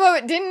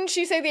 Wait, didn't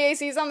she say the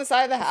AC is on the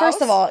side of the house?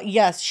 First of all,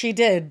 yes, she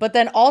did. But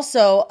then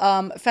also,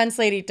 Fence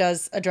Lady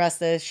does address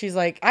this. She's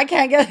like, I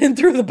can't get in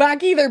through the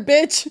back either,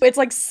 bitch. It's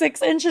like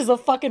 6 inches of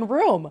fucking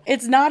room.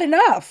 It's not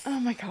enough. Oh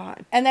my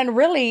God. And then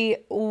really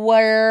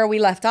where we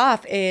left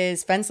off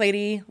is Fence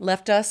Lady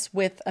left us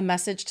with a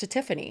message to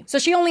Tiffany. So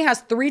she only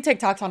has 3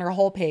 TikToks on her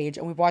whole page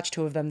and we've watched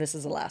 2 of them. This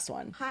is the last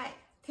one. Hi,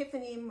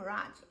 Tiffany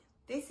Mirage.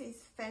 This is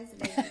Fence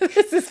Lady.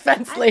 This is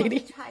Fence Lady.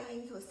 I was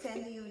trying to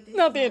send you this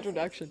Not the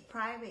introduction.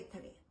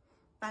 privately,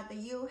 but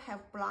you have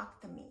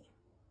blocked me.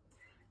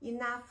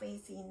 Enough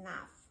is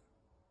enough.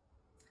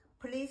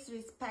 Please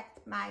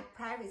respect my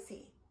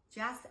privacy,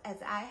 just as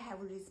I have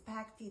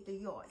respected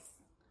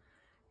yours.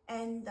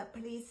 And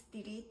please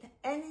delete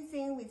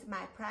anything with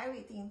my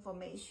private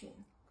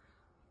information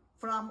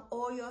from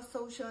all your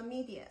social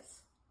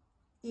medias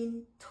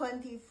in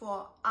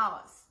 24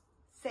 hours.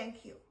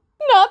 Thank you.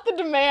 Not the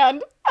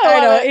demand.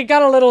 I know it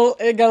got a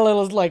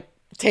little like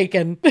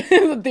taken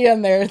at the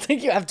end there. I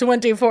think you have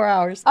 24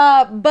 hours.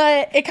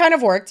 But it kind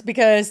of worked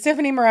because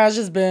Tiffany Mirage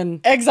has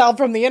been exiled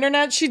from the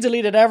internet. She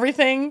deleted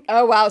everything.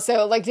 Oh, wow.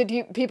 So, like,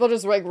 people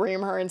just, like,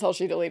 ream her until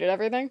she deleted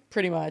everything?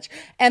 Pretty much.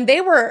 And they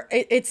were,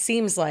 it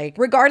seems like,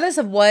 regardless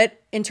of what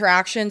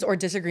interactions or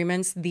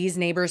disagreements these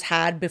neighbors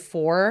had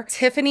before,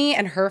 Tiffany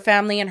and her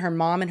family and her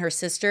mom and her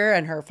sister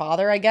and her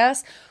father, I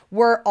guess,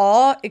 were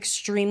all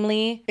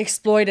extremely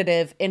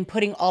exploitative in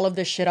putting all of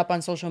this shit up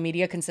on social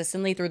media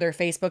consistently through their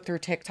Facebook, through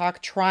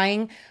TikTok,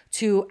 trying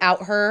to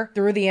out her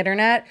through the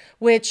internet,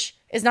 which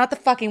is not the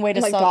fucking way to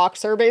like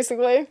dox her,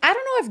 basically. I don't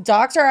know if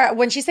dox are,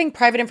 when she's saying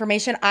private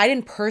information, I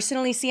didn't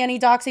personally see any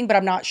doxing, but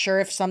I'm not sure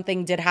if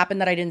something did happen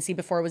that I didn't see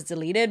before it was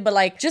deleted. But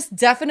like, just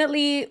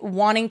definitely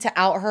wanting to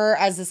out her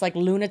as this like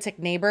lunatic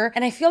neighbor.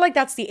 And I feel like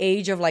that's the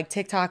age of like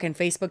TikTok and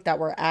Facebook that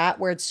we're at,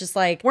 where it's just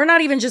like, we're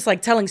not even just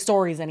like telling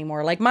stories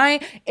anymore. Like my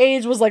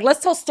age was like, let's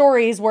tell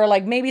stories where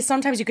like maybe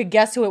sometimes you could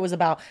guess who it was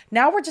about.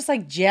 Now we're just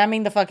like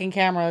jamming the fucking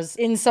cameras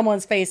in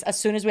someone's face as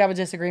soon as we have a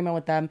disagreement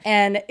with them.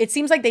 And it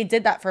seems like they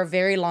did that for a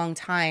very long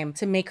time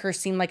to make her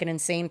seem like an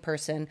insane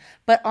person.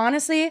 But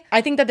honestly,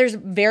 I think that there's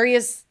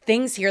various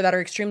things here that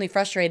are extremely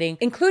frustrating,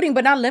 including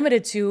but not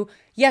limited to,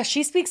 yeah,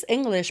 she speaks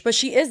English, but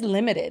she is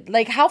limited.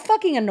 Like, how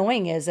fucking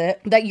annoying is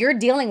it that you're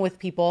dealing with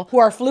people who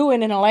are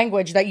fluent in a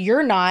language that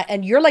you're not,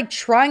 and you're like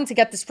trying to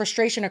get this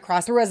frustration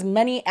across through as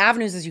many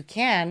avenues as you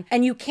can,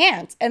 and you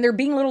can't, and they're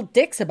being little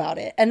dicks about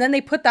it. And then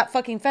they put that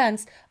fucking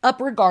fence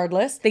up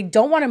regardless. They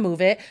don't want to move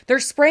it. They're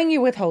spraying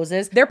you with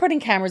hoses. They're putting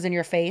cameras in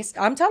your face.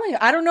 I'm telling you,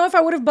 I don't know if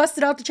I would have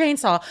busted out the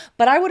chainsaw,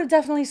 but I would have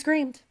definitely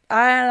screamed.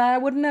 I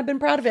wouldn't have been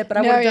proud of it, but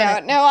I would have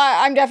done it. No,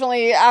 I'm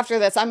definitely, after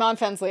this, I'm on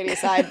Fence Lady's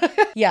side.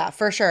 Yeah,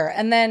 for sure.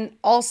 And then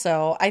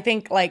also, I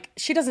think like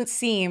she doesn't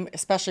seem,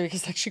 especially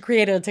because like she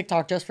created a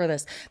TikTok just for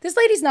this. This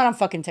lady's not on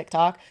fucking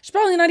TikTok. She's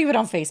probably not even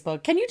on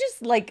Facebook. Can you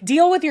just like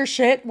deal with your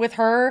shit with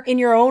her in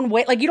your own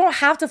way? Like you don't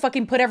have to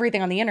fucking put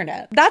everything on the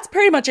internet. That's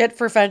pretty much it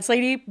for Fence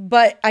Lady.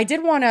 But I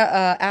did want to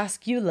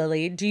ask you,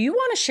 Lily, do you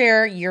want to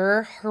share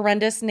your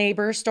horrendous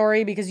neighbor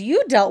story? Because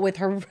you dealt with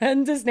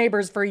horrendous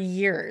neighbors for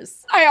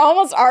years. I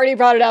almost already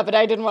brought it up, but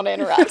I didn't want to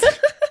interrupt.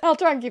 I'll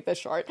try and keep this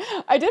short.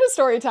 I did a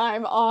story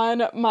time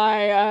on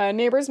my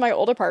neighbors, my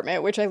old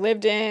apartment, which I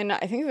lived in, I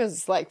think it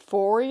was like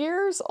 4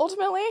 years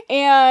ultimately.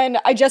 And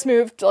I just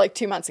moved like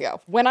 2 months ago.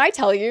 When I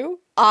tell you,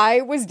 I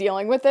was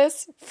dealing with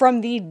this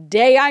from the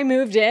day I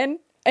moved in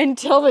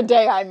until the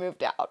day I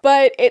moved out.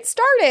 But it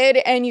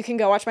started, and you can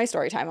go watch my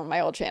story time on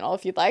my old channel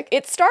if you'd like.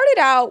 It started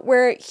out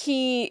where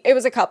it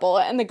was a couple,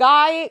 and the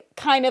guy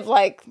kind of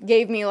like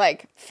gave me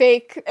like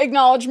fake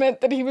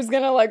acknowledgement that he was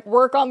gonna like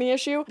work on the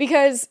issue,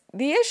 because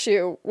the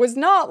issue was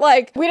not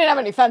like, we didn't have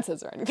any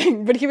fences or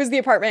anything, but he was the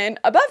apartment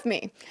above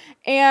me.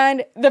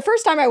 And the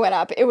first time I went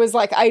up, it was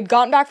like I'd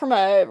gotten back from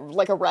a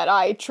red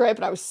eye trip,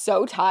 and I was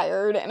so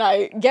tired, and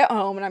I get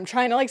home and I'm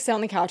trying to like sit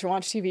on the couch and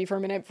watch TV for a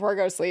minute before I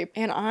go to sleep,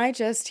 and I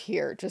just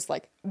hear just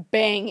like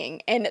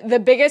banging. And the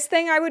biggest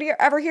thing I would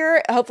ever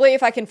hear, hopefully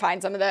if I can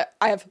find some of that,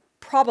 I have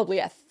probably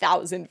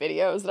 1,000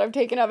 videos that I've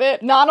taken of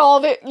it. Not all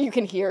of it you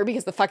can hear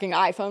because the fucking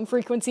iPhone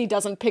frequency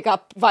doesn't pick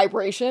up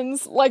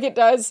vibrations like it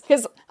does,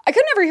 because I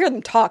could never hear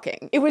them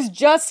talking. It was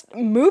just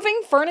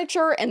moving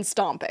furniture and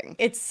stomping.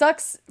 It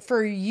sucks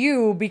for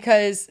you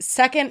because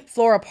second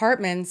floor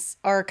apartments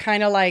are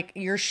kind of like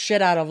you're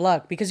shit out of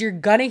luck, because you're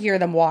gonna hear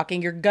them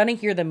walking, you're gonna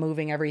hear them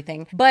moving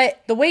everything.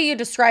 But the way you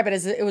describe it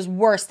is it was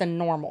worse than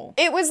normal.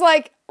 It was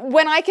like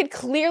when I could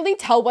clearly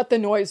tell what the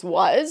noise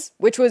was,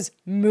 which was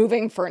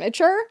moving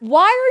furniture.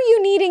 Why are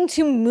you needing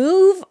to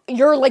move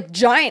your like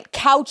giant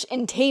couch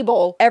and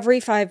table every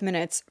 5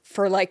 minutes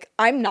for like,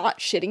 I'm not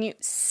shitting you,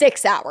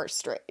 6 hours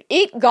straight?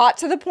 It got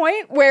to the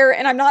point where,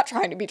 and I'm not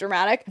trying to be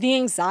dramatic, the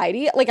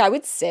anxiety, like I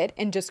would sit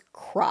and just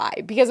cry,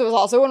 because it was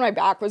also when my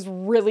back was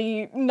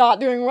really not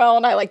doing well,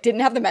 and I like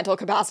didn't have the mental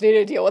capacity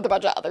to deal with a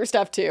bunch of other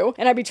stuff too.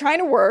 And I'd be trying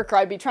to work, or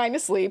I'd be trying to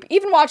sleep,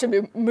 even watch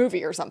a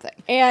movie or something.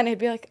 And it'd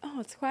be like, oh,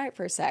 it's quiet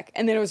for a sec.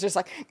 And then it was just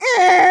like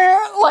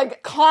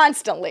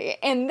constantly.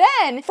 And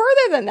then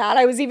further than that,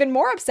 I was even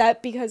more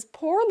upset because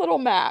poor little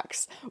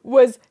Max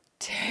was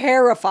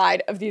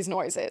terrified of these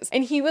noises.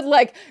 And he would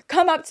like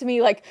come up to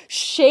me like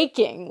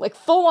shaking, like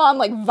full on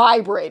like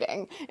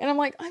vibrating. And I'm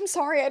like, I'm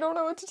sorry, I don't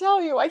know what to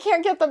tell you. I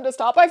can't get them to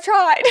stop. I've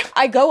tried.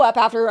 I go up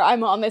after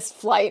I'm on this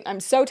flight. I'm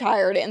so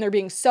tired and they're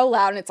being so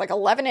loud and it's like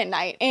 11 at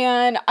night.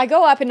 And I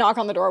go up and knock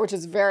on the door, which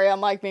is very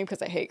unlike me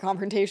because I hate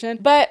confrontation.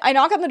 But I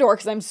knock on the door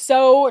because I'm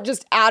so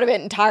just out of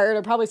it and tired.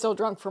 I'm probably still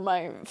drunk from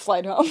my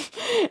flight home.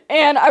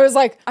 And I was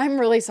like, I'm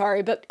really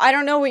sorry, but I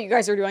don't know what you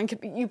guys are doing. Could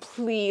you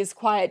please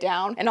quiet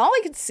down? And all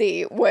I could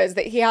see was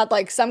that he had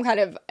like some kind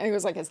of, I think it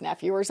was like his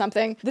nephew or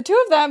something. The two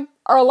of them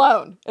are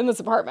alone in this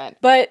apartment.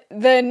 But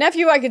the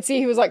nephew, I could see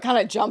he was like kind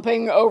of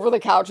jumping over the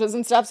couches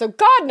and stuff. So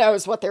God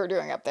knows what they were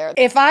doing up there.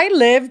 If I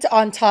lived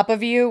on top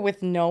of you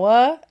with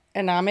Noah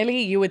and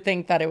Amelie, you would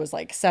think that it was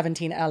like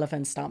 17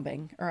 elephants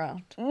stomping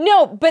around.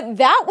 No, but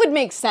that would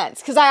make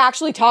sense because I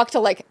actually talked to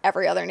like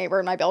every other neighbor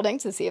in my building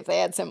to see if they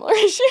had similar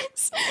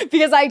issues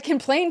because I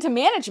complained to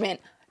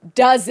management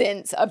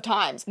dozens of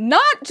times,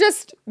 not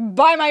just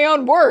by my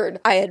own word.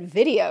 I had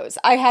videos.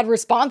 I had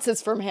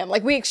responses from him.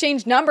 Like we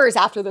exchanged numbers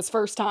after this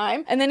first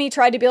time. And then he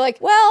tried to be like,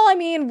 well, I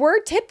mean, we're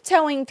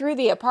tiptoeing through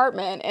the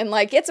apartment and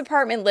like it's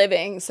apartment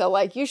living. So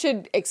like you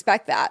should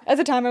expect that. At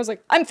the time I was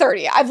like, I'm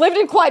 30. I've lived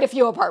in quite a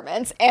few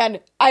apartments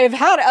and I have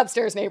had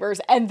upstairs neighbors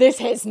and this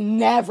has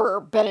never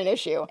been an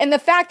issue. And the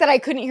fact that I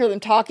couldn't hear them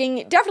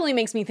talking definitely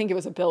makes me think it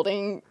was a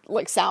building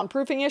like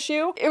soundproofing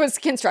issue. It was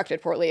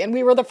constructed poorly and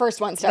we were the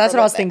first ones to That's what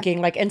I was thinking.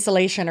 Like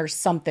insulation or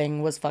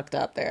something was fucked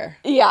up there.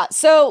 Yeah.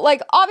 So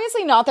like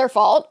obviously not their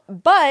fault,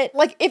 but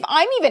like if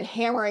I'm even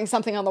hammering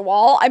something on the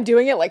wall, I'm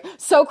doing it like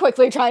so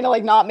quickly trying to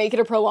like not make it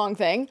a prolonged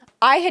thing.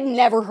 I had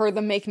never heard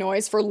them make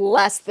noise for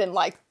less than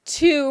like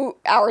 2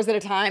 hours at a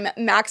time,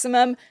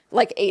 maximum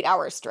like 8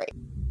 hours straight.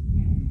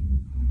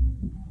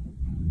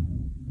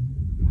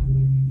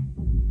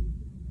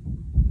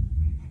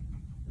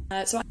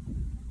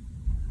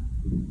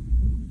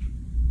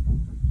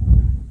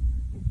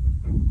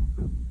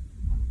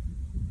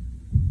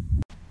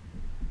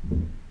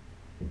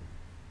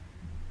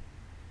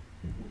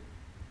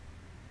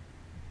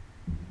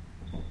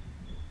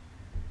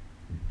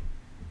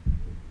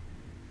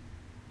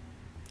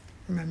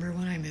 Remember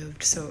when I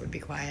moved so it would be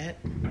quiet?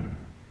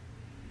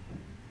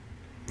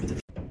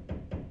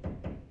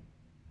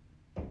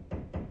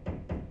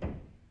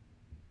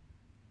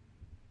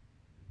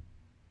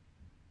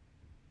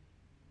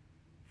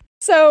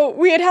 So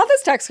we had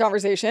this text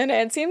conversation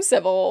and it seemed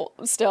civil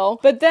still,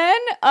 but then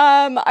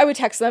I would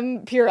text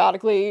them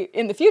periodically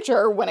in the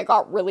future when it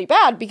got really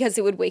bad because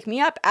it would wake me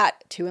up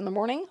at 2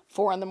 a.m,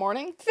 4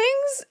 a.m.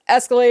 Things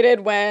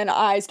escalated when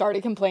I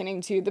started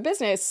complaining to the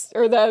business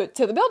or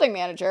to the building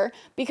manager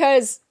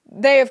because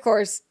they, of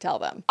course, tell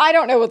them. I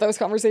don't know what those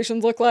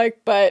conversations look like,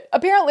 but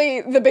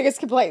apparently the biggest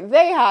complaint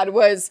they had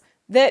was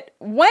that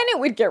when it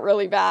would get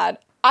really bad,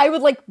 I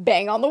would like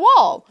bang on the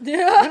wall.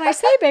 Yeah. When I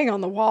say bang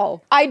on the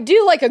wall, I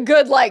do like a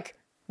good like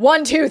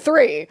 1, 2,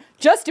 3,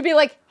 just to be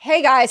like,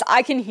 hey guys,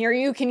 I can hear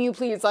you. Can you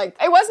please like,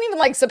 it wasn't even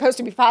like supposed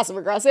to be passive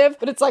aggressive,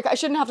 but it's like, I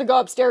shouldn't have to go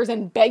upstairs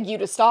and beg you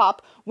to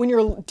stop when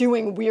you're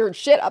doing weird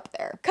shit up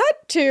there.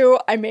 Cut to,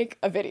 I make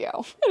a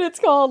video and it's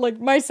called like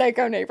My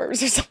Psycho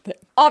Neighbors or something.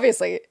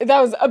 Obviously that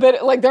was a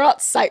bit like, they're not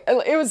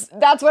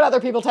that's what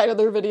other people titled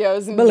their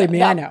videos. And believe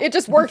me, I know. It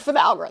just worked for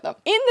the algorithm.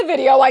 In the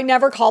video, I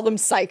never call them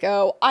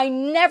psycho. I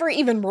never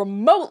even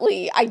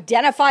remotely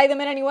identify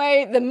them in any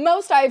way. The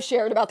most I've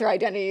shared about their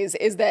identities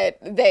is that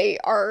they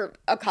are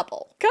a couple.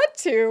 Cut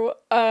to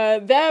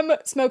them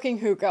smoking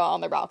hookah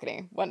on their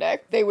balcony one day.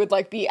 They would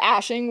like be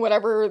ashing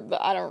whatever,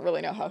 I don't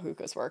really know how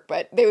hookahs work,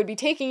 but they would be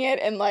taking it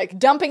and like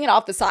dumping it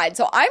off the side.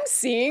 So I'm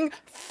seeing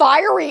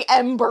fiery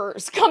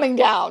embers coming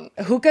down.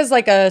 Hookah's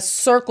like a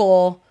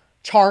circle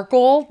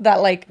charcoal that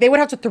like they would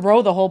have to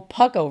throw the whole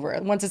puck over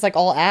it once it's like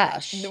all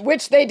ash.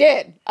 Which they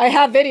did. I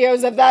have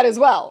videos of that as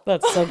well.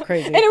 That's so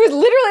crazy. And it was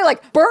literally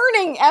like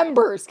burning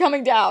embers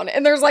coming down.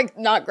 And there's like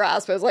not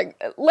grass, but it was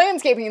like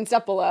landscaping and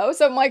stuff below.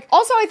 So I'm like,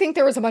 also I think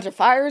there was a bunch of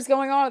fires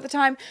going on at the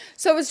time.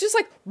 So it was just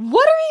like,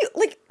 what are you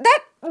like that?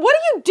 What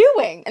are you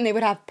doing? And they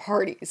would have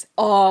parties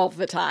all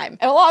the time.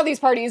 And a lot of these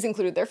parties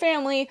included their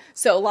family.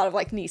 So a lot of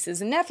like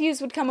nieces and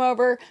nephews would come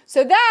over.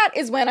 So that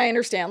is when I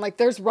understand like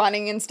there's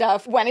running and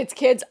stuff. When it's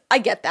kids, I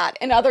get that.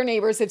 And other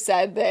neighbors have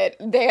said that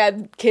they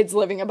had kids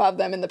living above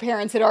them and the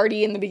parents had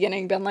already in the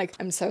beginning been like,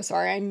 I'm so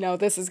sorry. I know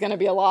this is going to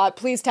be a lot.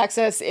 Please text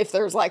us if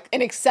there's like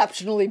an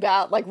exceptionally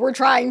bad, like we're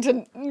trying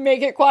to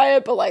make it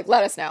quiet, but like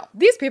let us know.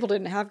 These people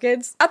didn't have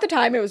kids. At the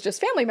time, it was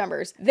just family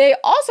members. They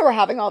also were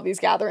having all these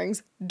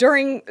gatherings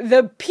during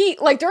the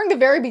peak, like during the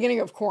very beginning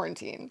of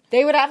quarantine.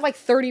 They would have like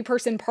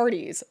 30-person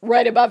parties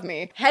right above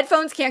me.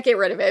 Headphones can't get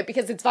rid of it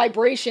because it's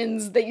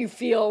vibrations that you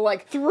feel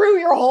like through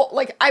your whole,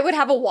 like I would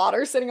have a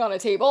water sitting on a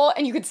table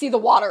and you could see the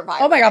water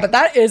vibrate. Oh my God, but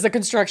that is a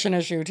construction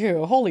issue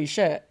too. Holy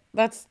shit.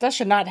 That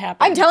should not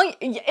happen. I'm telling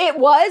you, it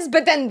was,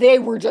 but then they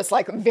were just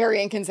like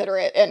very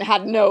inconsiderate and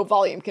had no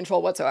volume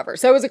control whatsoever.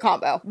 So it was a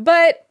combo.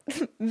 But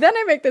then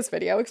I make this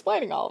video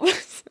explaining all of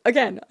this.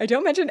 Again, I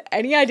don't mention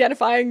any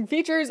identifying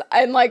features.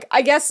 And like,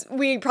 I guess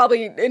we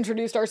probably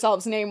introduced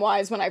ourselves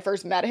name-wise when I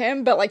first met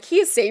him, but like he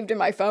is saved in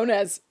my phone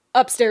as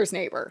upstairs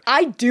neighbor.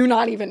 I do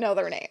not even know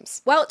their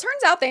names. Well, it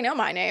turns out they know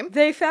my name.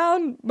 They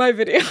found my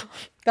video.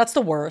 That's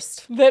the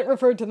worst. That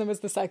referred to them as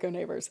the psycho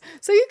neighbors.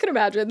 So you can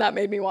imagine that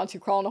made me want to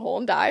crawl in a hole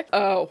and die.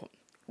 Oh,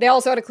 they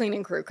also had a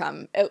cleaning crew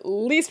come at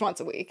least once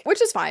a week,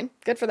 which is fine.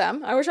 Good for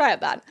them. I wish I had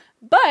that.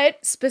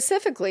 But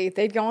specifically,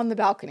 they'd go on the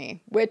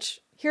balcony,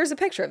 which here's a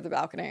picture of the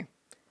balcony.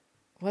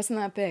 Wasn't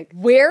that big.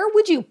 Where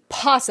would you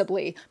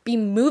possibly be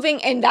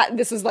moving? And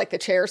this is like the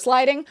chair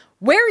sliding.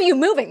 Where are you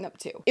moving them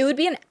to? It would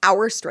be an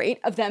hour straight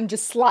of them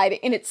just sliding,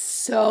 and it's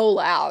so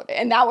loud.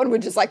 And that one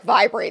would just like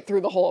vibrate through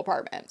the whole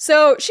apartment.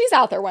 So she's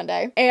out there one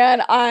day,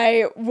 and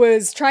I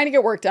was trying to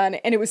get work done,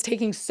 and it was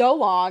taking so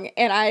long,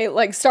 and I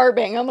like start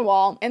banging on the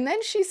wall, and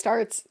then she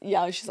starts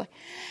yelling. She's like,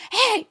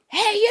 hey,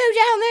 you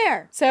down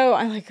there. So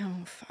I'm like,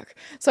 oh, fuck.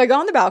 So I go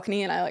on the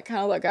balcony, and I like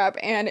kind of look up,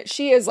 and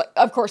she is like,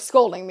 of course,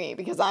 scolding me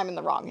because I'm in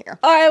the wrong here.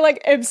 I like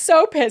am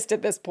so pissed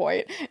at this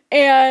point,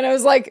 and I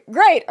was like,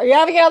 great, are you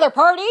having another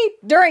party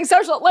during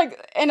social,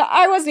 like, and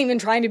I wasn't even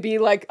trying to be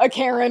like a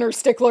Karen or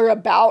stickler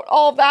about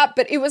all of that,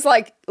 but it was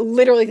like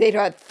literally they'd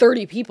had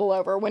 30 people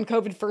over when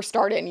COVID first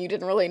started and you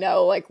didn't really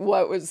know like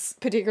what was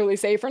particularly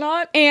safe or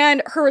not.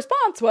 And her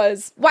response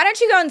was, why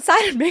don't you go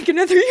inside and make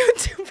another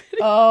YouTube video?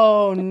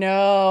 Oh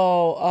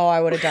no. Oh,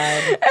 I would have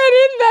died. And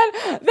in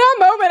that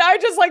moment, I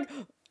just like,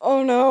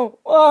 oh no.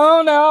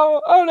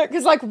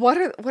 Because like, what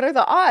are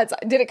the odds?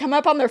 Did it come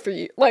up on their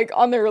feed, like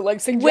on their like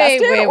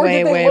suggested, or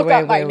did they look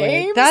up my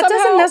name? That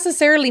somehow? doesn't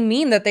necessarily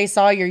mean that they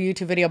saw your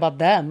YouTube video about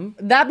them.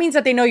 That means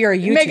that they know you're a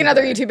YouTuber. Make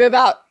another YouTube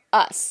about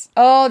us.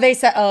 Oh, they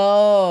said,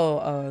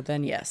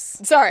 then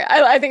yes. Sorry,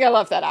 I think I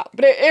left that out.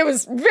 But it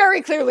was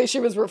very clearly she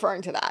was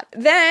referring to that.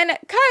 Then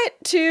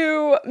cut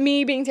to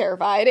me being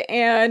terrified,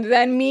 and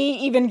then me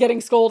even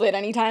getting scolded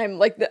anytime.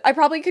 Like, I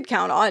probably could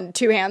count on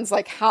two hands,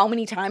 like, how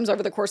many times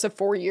over the course of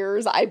 4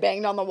 years I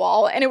banged on the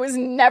wall. And it was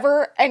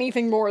never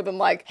anything more than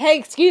like, hey,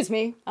 excuse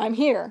me, I'm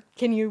here.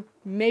 Can you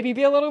maybe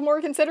be a little more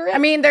considerate? I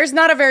mean, there's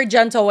not a very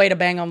gentle way to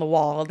bang on the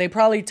wall. They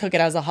probably took it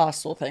as a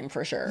hostile thing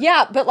for sure.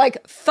 Yeah, but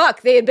like,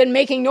 fuck, they had been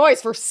making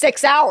noise for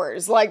 6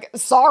 hours. Like,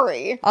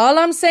 sorry. All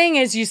I'm saying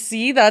is, you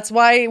see, that's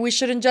why we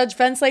shouldn't judge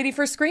Fence Lady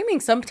for screaming.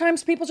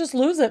 Sometimes people just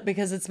lose it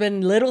because it's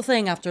been little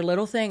thing after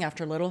little thing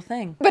after little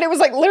thing. But it was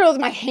like literally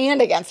my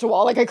hand against a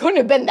wall. Like, I couldn't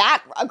have been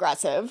that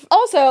aggressive.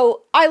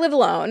 Also, I live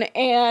alone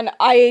and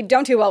I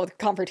don't do well with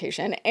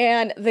confrontation.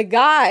 And the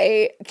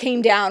guy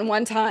came down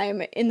one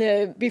time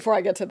before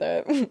I get to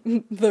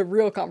the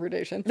real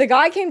confrontation. The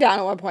guy came down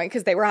at one point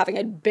because they were having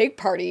a big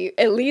party,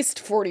 at least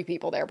 40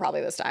 people there probably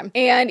this time.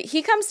 And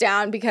he comes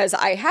down because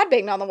I had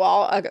banged on the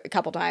wall a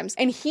couple times,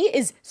 and he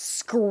is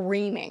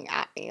screaming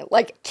at me,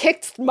 like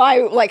kicked my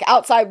like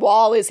outside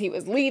wall as he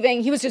was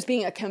leaving. He was just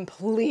being a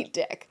complete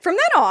dick. From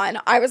then on,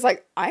 I was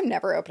like, I'm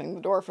never opening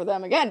the door for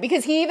them again,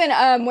 because he even,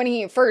 when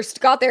he first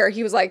got there,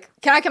 he was like,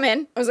 can I come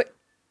in? I was like,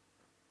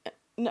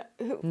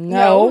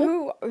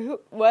 No.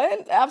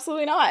 What?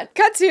 Absolutely not.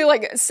 Cut to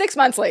like 6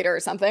 months later or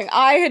something.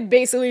 I had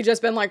basically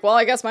just been like, well,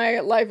 I guess my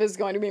life is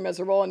going to be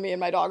miserable and me and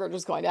my dog are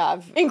just going to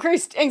have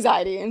increased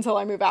anxiety until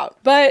I move out.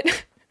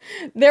 But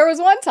there was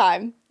one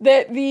time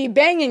that the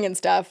banging and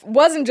stuff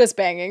wasn't just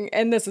banging,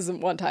 and this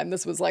isn't one time,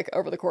 this was like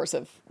over the course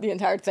of the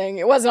entire thing.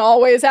 It wasn't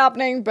always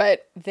happening,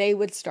 but they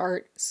would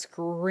start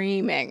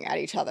screaming at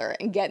each other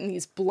and get in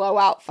these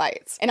blowout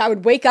fights. And I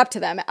would wake up to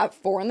them at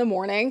 4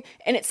 a.m,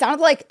 and it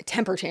sounded like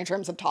temper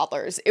tantrums of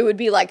toddlers. It would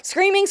be like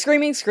screaming.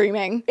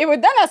 It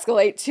would then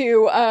escalate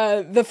to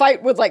the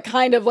fight would like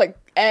kind of like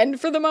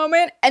end for the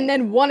moment, and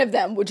then one of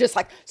them would just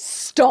like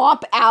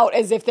stomp out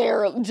as if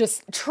they're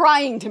just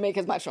trying to make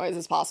as much noise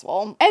as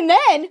possible. And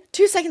then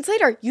 2 seconds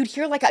later, you'd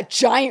hear like a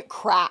giant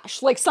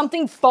crash, like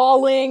something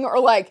falling, or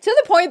like to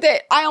the point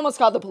that I almost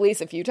called the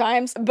police a few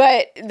times,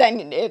 but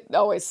then it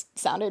always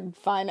sounded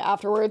fine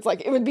afterwards.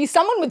 Like it would be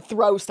someone would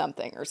throw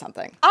something or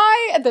something.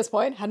 I, at this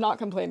point, had not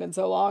complained in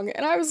so long,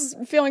 and I was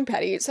feeling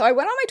petty. So I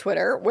went on my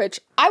Twitter, which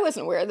I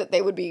wasn't aware that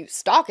they would be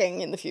stalking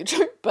in the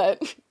future,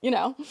 but you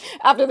know,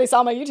 after they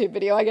saw my YouTube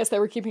video, I guess they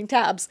were keeping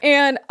tabs.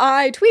 And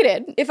I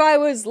tweeted, if I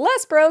was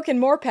less broke and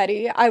more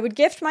petty, I would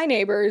gift my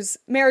neighbors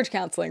marriage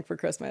counseling for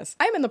Christmas.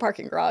 I'm in the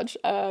parking garage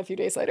a few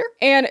days later,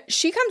 and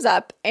she comes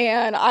up,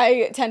 and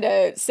I tend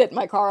to sit in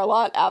my car a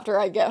lot after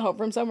I get home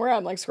from somewhere.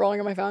 I'm like scrolling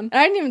on my phone, and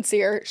I didn't even see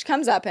her. She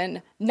comes up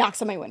and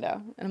knocks on my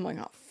window, and I'm like,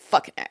 oh,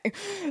 fucking A.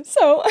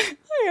 So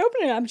I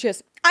open it up,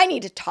 just, I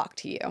need to talk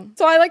to you.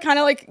 So I like kind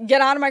of like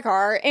get out of my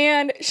car,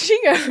 and she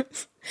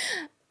goes,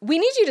 we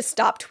need you to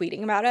stop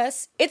tweeting about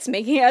us. It's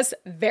making us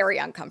very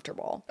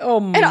uncomfortable. Oh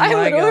my God. And I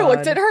literally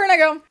looked at her and I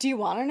go, do you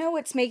want to know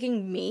what's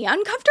making me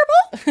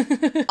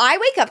uncomfortable? I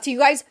wake up to you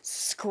guys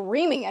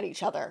screaming at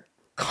each other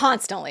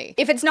constantly.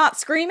 If it's not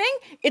screaming,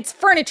 it's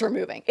furniture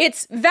moving.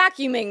 It's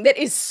vacuuming that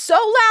is so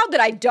loud that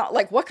I don't,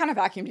 like, what kind of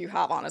vacuum do you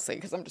have, honestly?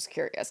 Because I'm just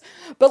curious.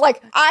 But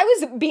like, I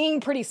was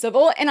being pretty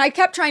civil and I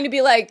kept trying to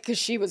be like, because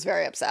she was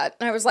very upset.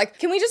 And I was like,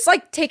 can we just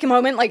like take a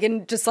moment, like,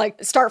 and just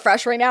like start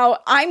fresh right now?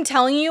 I'm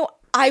telling you,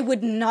 I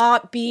would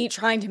not be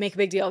trying to make a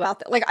big deal about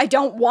that. Like, I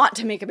don't want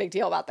to make a big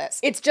deal about this.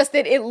 It's just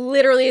that it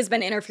literally has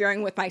been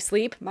interfering with my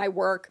sleep, my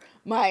work,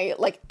 my,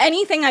 like,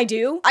 anything I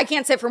do. I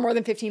can't sit for more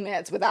than 15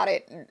 minutes without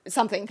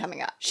something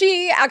coming up.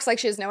 She acts like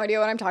she has no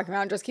idea what I'm talking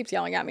about and just keeps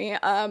yelling at me.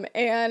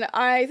 And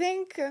I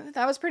think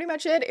that was pretty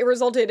much it. It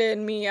resulted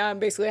in me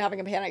basically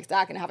having a panic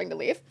attack and having to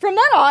leave. From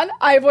then on,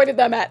 I avoided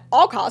them at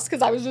all costs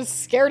because I was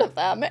just scared of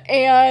them.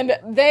 And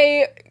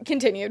they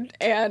continued.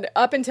 And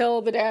up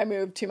until the day I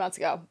moved 2 months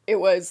ago, it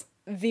was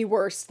the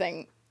worst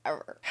thing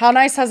ever. How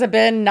nice has it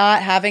been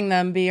not having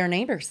them be your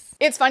neighbors?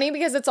 It's funny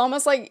because it's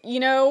almost like, you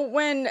know,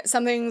 when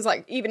something's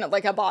like, even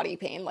like a body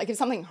pain, like if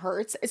something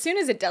hurts, as soon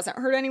as it doesn't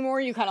hurt anymore,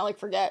 you kind of like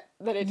forget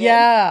that it did.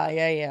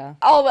 Yeah.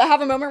 I'll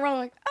have a moment where I'm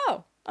like,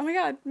 oh my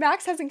God,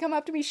 Max hasn't come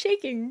up to me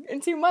shaking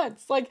in 2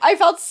 months. Like, I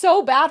felt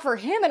so bad for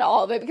him and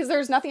all of it because there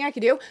was nothing I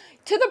could do,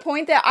 to the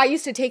point that I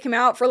used to take him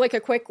out for like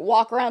a quick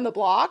walk around the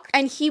block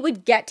and he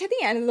would get to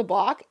the end of the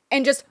block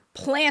and just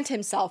plant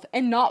himself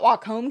and not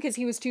walk home because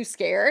he was too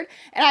scared,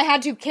 and I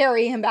had to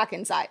carry him back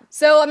inside.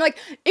 So I'm like,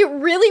 it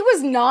really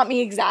was not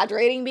me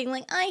exaggerating, being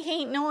like, I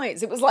hate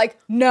noise. It was like,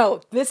 no,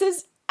 this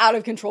is out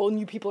of control and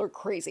you people are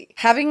crazy.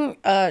 Having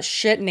a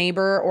shit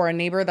neighbor or a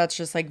neighbor that's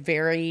just like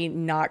very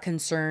not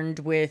concerned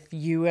with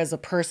you as a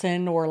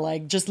person, or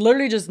like just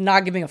literally just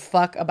not giving a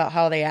fuck about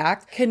how they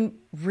act, can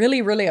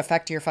really, really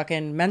affect your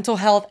fucking mental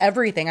health,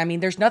 everything. I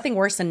mean, there's nothing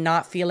worse than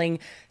not feeling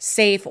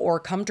safe or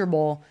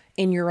comfortable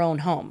in your own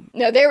home.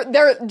 No,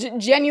 they're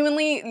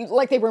genuinely,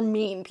 like, they were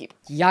mean people.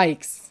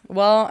 Yikes.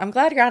 Well, I'm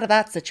glad you're out of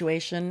that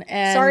situation.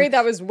 And sorry,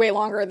 that was way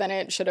longer than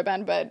it should have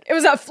been, but it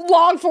was a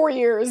long 4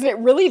 years and it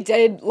really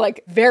did,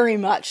 like, very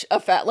much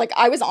affect, like,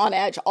 I was on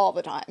edge all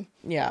the time.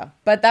 Yeah,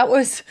 but that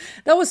was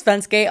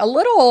Fencegate. A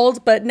little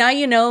old, but now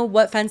you know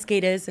what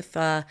Fencegate is if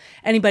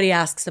anybody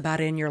asks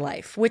about it in your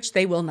life, which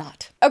they will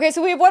not. Okay,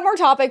 so we have one more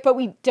topic, but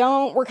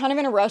we're kind of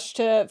in a rush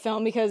to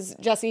film because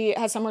Jesse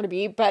has somewhere to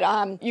be, but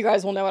you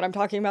guys will know what I'm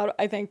talking about,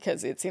 I think,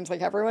 because it seems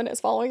like everyone is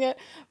following it.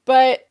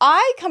 But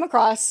I come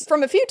across,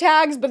 from a few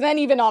tags, but then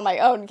even on my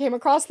own, came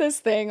across this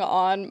thing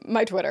on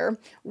my Twitter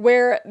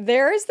where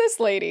there is this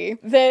lady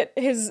that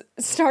has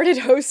started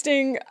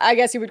hosting, I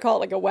guess you would call it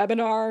like a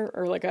webinar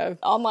or like a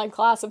online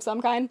class of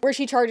some kind, where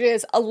she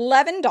charges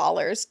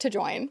 $11 to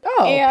join.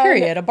 Oh, and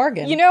period, a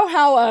bargain. You know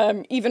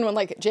how even when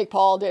like Jake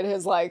Paul did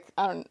his, like,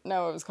 I don't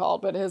know what it was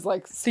called, but his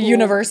like the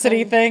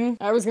university thing.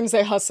 I was gonna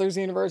say Hustlers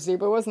University,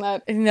 but wasn't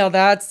that? No,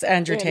 that's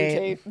Andrew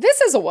Tate.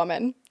 This is a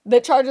woman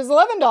that charges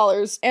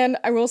 $11. And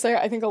I will say,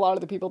 I think a lot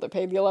of the people that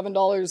paid the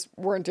 $11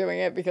 weren't doing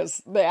it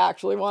because they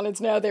actually wanted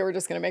to know. They were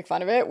just going to make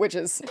fun of it, which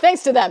is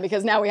thanks to them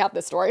because now we have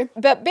this story.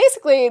 But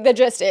basically the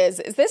gist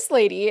is this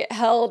lady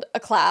held a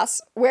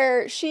class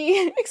where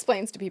she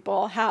explains to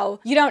people how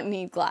you don't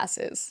need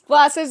glasses.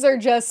 Glasses are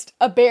just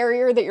a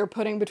barrier that you're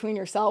putting between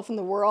yourself and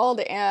the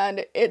world.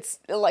 And it's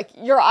like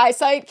your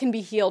eyesight can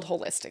be healed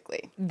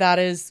holistically. That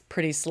is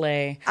pretty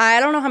slay. I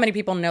don't know how many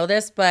people know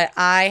this, but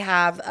I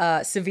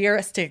have severe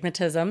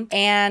astigmatism.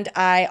 And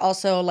I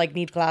also like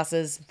need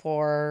glasses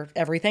for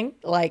everything.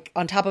 Like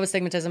on top of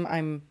astigmatism,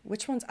 I'm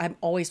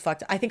always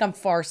fucked. I think I'm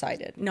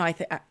farsighted. No,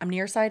 I'm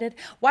nearsighted.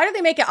 Why do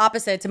they make it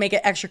opposite to make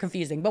it extra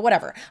confusing? But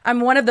whatever.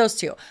 I'm one of those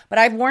two. But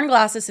I've worn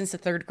glasses since the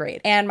 3rd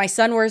grade. And my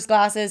son wears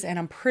glasses, and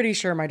I'm pretty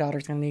sure my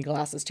daughter's gonna need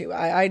glasses too.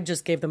 I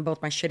just gave them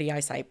both my shitty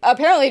eyesight.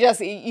 Apparently,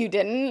 Jesse, you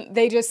didn't.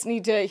 They just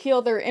need to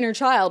heal their inner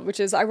child, which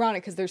is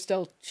ironic because they're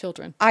still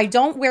children. I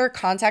don't wear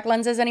contact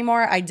lenses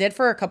anymore. I did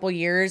for a couple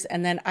years,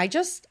 and then I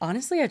just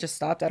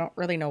stopped. I don't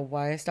really know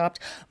why I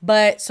stopped.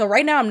 But so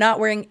right now I'm not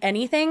wearing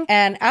anything.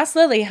 And ask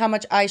Lily how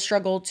much I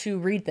struggle to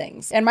read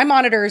things. And my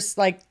monitor's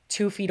like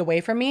 2 feet away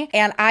from me,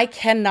 and I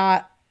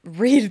cannot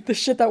read the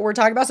shit that we're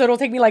talking about. So it'll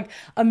take me like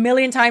a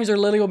million times, or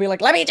Lily will be like,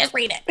 let me just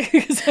read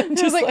it.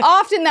 Just like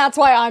often that's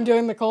why I'm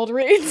doing the cold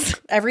reads.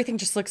 Everything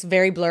just looks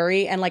very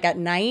blurry. And like at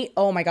night,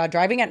 oh my God,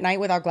 driving at night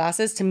without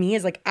glasses to me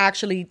is like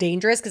actually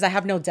dangerous because I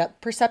have no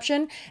depth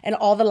perception and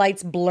all the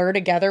lights blur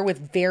together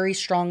with very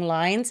strong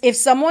lines. If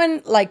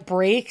someone like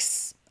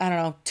breaks, I don't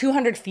know,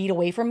 200 feet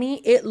away from me,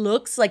 it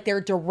looks like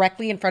they're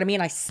directly in front of me,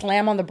 and I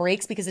slam on the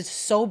brakes because it's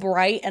so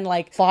bright and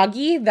like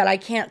foggy that I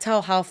can't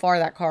tell how far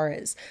that car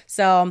is.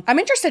 So I'm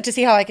interested to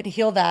see how I can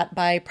heal that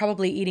by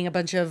probably eating a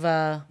bunch of,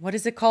 what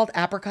is it called?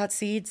 Apricot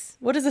seeds?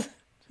 What is it?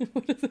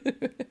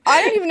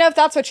 I don't even know if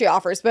that's what she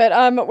offers, but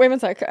wait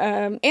one sec.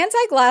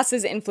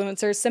 Anti-glasses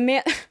influencer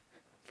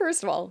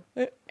First of all,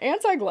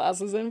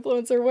 anti-glasses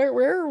influencer,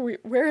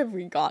 where have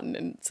we gotten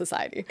in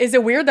society? Is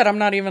it weird that I'm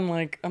not even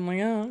like,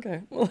 oh,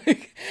 okay.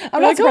 Like, I'm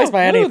not surprised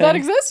by anything. That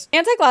exists?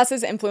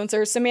 Anti-glasses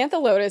influencer Samantha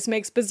Lotus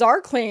makes bizarre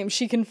claims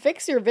she can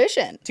fix your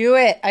vision. Do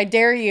it. I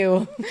dare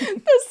you.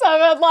 The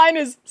seventh line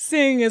is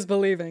seeing is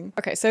believing.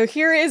 Okay, so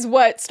here is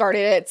what started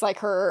it. It's like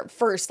her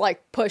first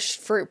like push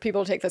for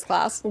people to take this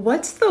class.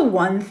 What's the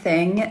one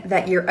thing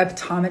that your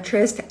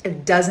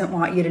optometrist doesn't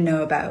want you to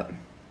know about?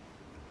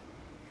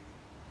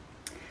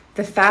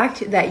 The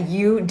fact that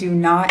you do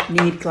not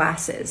need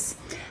glasses.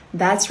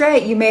 That's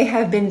right, you may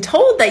have been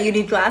told that you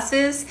need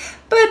glasses,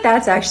 but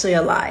that's actually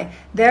a lie.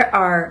 There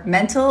are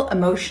mental,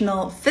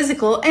 emotional,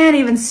 physical, and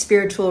even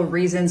spiritual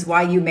reasons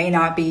why you may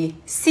not be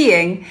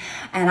seeing,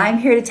 and I'm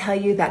here to tell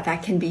you that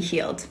that can be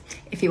healed.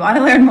 If you want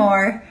to learn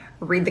more,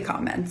 read the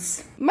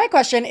comments. My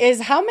question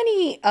is, how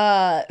many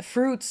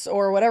fruits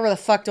or whatever the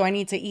fuck do I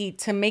need to eat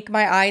to make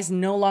my eyes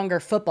no longer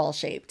football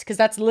shaped? Because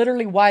that's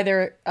literally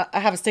why I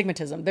have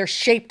astigmatism. They're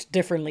shaped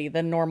differently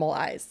than normal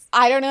eyes.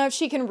 I don't know if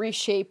she can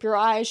reshape your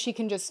eyes. She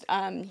can just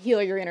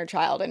heal your inner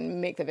child and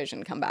make the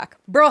vision come back.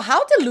 Bro,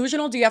 how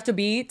delusional do you have to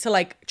be to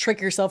like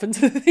trick yourself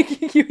into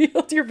thinking you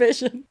healed your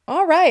vision?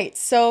 All right,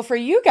 so for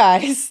you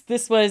guys,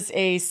 this was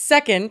a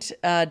second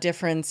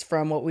difference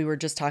from what we were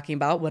just talking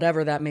about,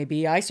 whatever that may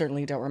be. I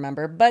certainly don't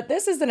remember, but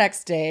this is the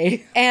next day.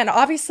 And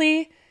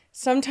obviously,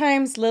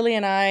 sometimes Lily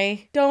and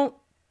I don't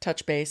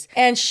touch base.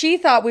 And she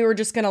thought we were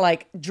just gonna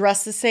like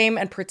dress the same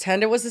and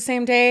pretend it was the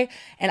same day.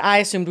 And I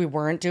assumed we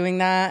weren't doing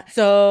that.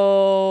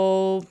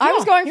 So I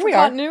was going for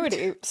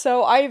continuity.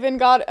 So I even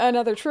got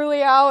another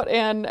Truly out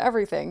and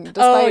everything.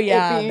 Despite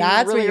it being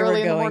that's really what you were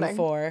early in the going morning.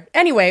 for.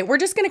 Anyway, we're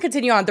just gonna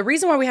continue on. The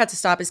reason why we had to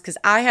stop is because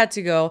I had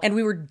to go and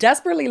we were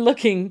desperately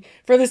looking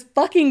for this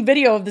fucking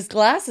video of this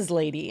glasses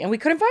lady and we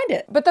couldn't find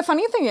it. But the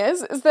funny thing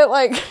is that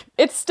like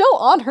it's still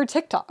on her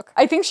TikTok.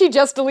 I think she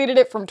just deleted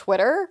it from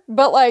Twitter,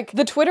 but like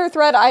the Twitter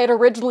thread I had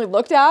originally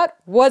looked at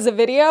was a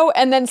video,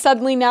 and then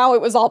suddenly now it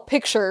was all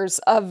pictures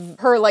of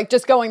her like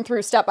just going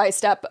through step by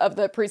step of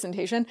the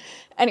presentation.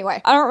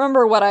 Anyway, I don't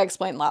remember what I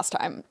explained last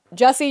time.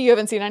 Jesse, you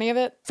haven't seen any of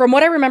it? From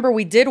what I remember,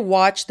 we did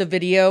watch the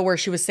video where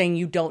she was saying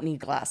you don't need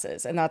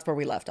glasses, and that's where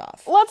we left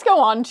off. Let's go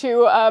on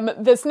to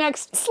this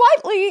next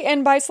slightly,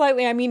 and by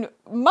slightly I mean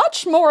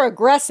much more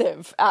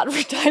aggressive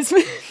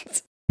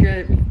advertisement.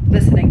 You're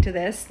listening to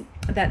this,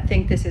 that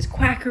think this is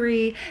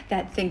quackery,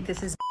 that think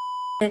this is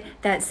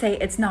that say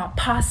it's not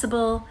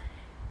possible.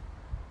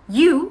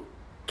 You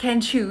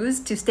can choose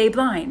to stay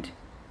blind.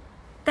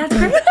 That's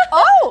great.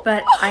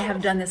 But I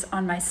have done this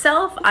on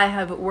myself. I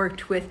have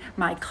worked with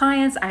my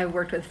clients. I have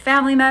worked with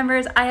family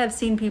members. I have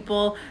seen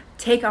people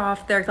take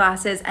off their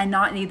glasses and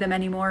not need them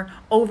anymore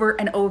over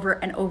and over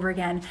and over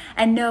again.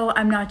 And no,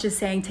 I'm not just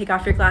saying take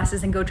off your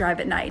glasses and go drive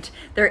at night.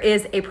 There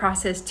is a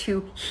process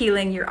to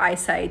healing your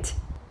eyesight.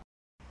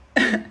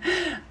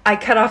 I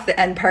cut off the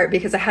end part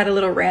because I had a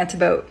little rant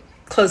about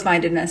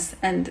closed-mindedness,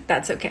 and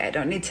that's okay. I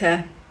don't need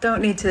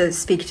to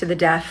speak to the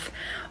deaf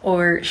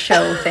or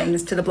show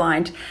things to the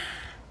blind.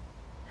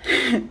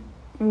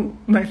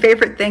 My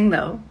favorite thing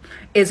though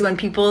is when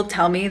people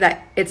tell me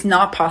that it's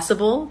not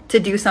possible to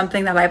do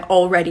something that I've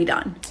already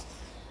done,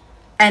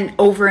 and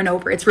over,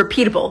 it's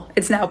repeatable,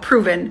 it's now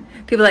proven.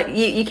 People are like,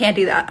 you can't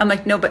do that. I'm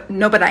like, no,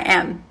 but I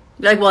am.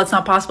 They're like, well, it's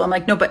not possible. I'm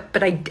like, no,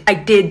 but I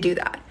did do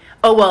that.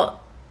 Oh,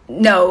 well,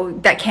 no,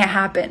 that can't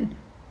happen.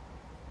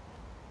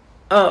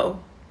 Oh,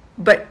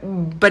 but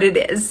it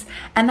is.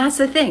 And that's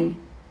the thing.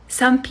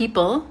 Some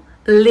people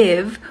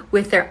live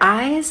with their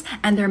eyes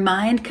and their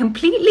mind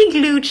completely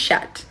glued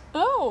shut.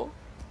 Oh.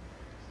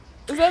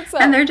 Is that so?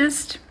 And they're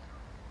just,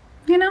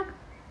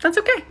 that's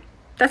okay.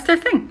 That's their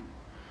thing.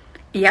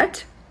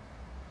 Yet,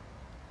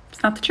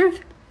 it's not the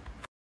truth.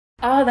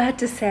 All that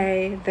to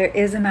say, there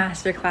is a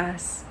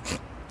masterclass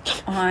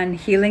on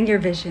healing your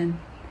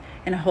vision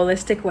in a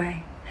holistic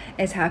way.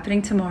 It's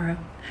happening tomorrow.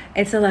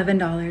 It's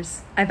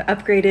 $11. I've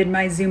upgraded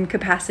my Zoom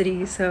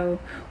capacity so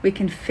we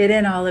can fit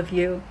in all of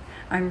you.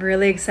 I'm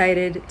really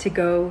excited to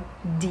go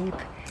deep,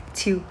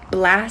 to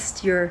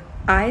blast your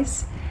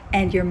eyes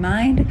and your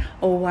mind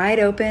wide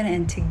open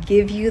and to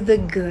give you the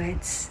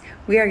goods.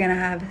 We are going to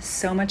have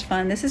so much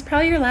fun. This is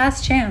probably your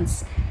last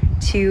chance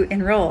to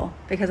enroll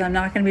because I'm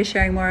not going to be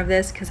sharing more of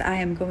this because I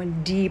am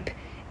going deep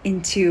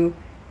into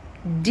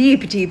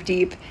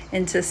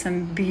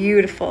some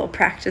beautiful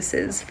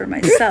practices for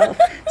myself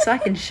so I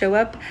can show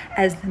up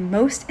as the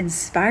most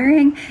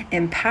inspiring,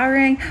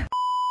 empowering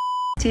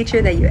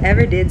teacher that you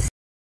ever did.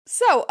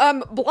 So,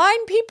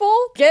 blind people,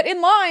 get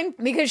in line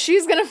because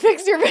she's gonna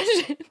fix your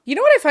vision. You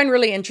know what I find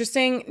really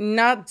interesting?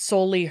 Not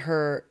solely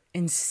her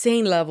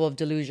insane level of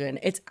delusion.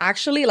 It's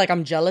actually like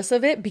I'm jealous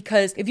of it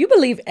because if you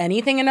believe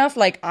anything enough,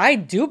 like I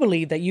do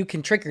believe that you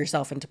can trick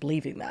yourself into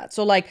believing that.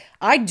 So like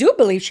I do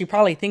believe she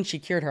probably thinks she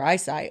cured her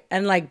eyesight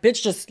and like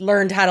bitch just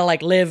learned how to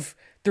like live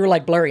through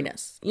like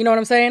blurriness. You know what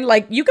I'm saying?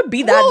 Like you could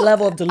be that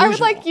level of delusional. I would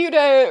like you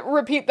to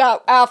repeat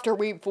that after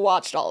we've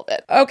watched all of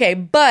it. Okay,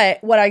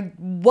 but what I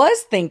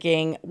was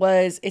thinking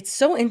was it's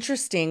so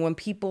interesting when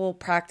people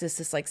practice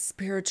this like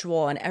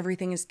spiritual and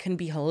everything can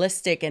be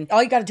holistic and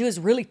all you got to do is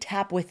really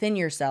tap within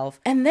yourself.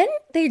 And then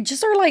they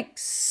just are like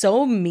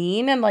so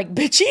mean and like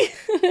bitchy.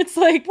 It's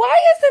like, why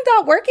isn't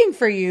that working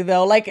for you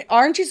though? Like,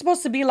 aren't you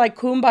supposed to be like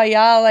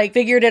kumbaya, like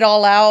figured it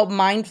all out,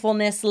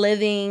 mindfulness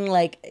living?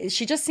 Like,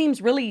 she just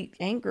seems really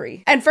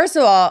angry. And first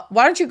of all,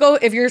 why don't you go,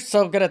 if you're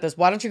so good at this,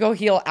 why don't you go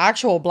heal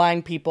actual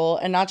blind people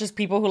and not just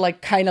people who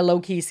like kind of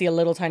low-key see a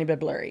little tiny bit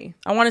blurry?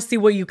 I want to see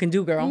what you can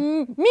do, girl.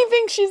 Me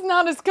thinks she's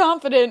not as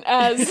confident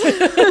as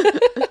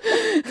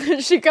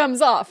she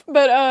comes off.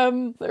 But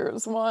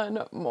there's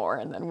one more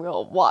and then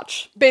we'll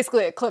watch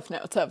basically a cliff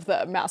notes of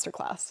the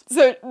masterclass.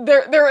 So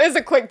there is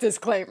a quick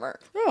disclaimer.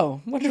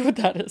 Oh, wonder what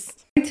that is.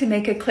 To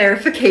make a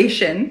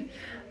clarification,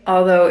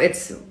 although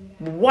it's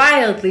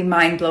wildly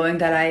mind-blowing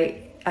that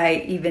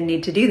I even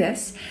need to do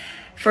this.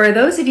 For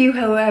those of you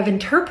who have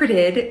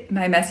interpreted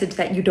my message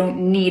that you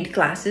don't need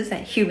glasses,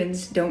 that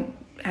humans don't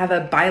have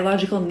a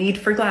biological need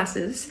for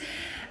glasses,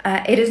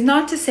 it is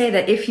not to say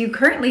that if you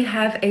currently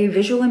have a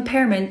visual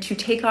impairment to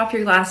take off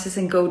your glasses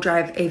and go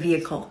drive a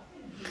vehicle.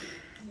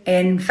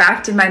 In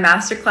fact, in my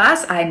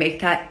masterclass, I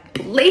make that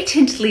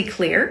blatantly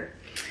clear.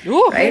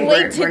 Ooh, right?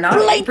 We're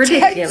not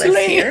ridiculous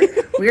here.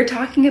 We're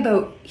talking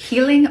about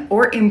healing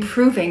or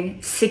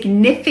improving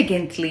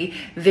significantly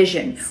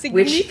vision,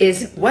 which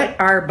is what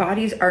our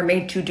bodies are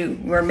made to do.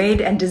 We're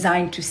made and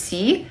designed to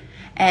see,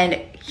 and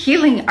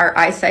healing our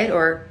eyesight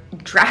or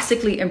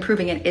drastically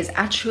improving it is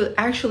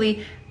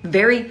actually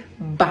very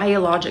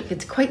biologic.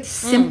 It's quite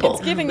simple.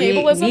 It's giving we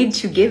ableism. need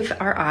to give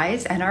our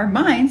eyes and our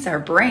minds, our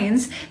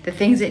brains, the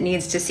things it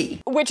needs to see.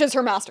 Which is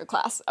her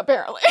masterclass,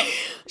 apparently.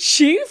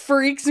 She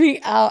freaks me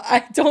out.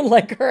 I don't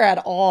like her at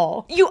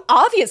all. You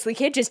obviously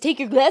can't just take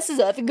your glasses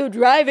off and go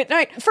drive at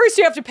night. First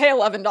you have to pay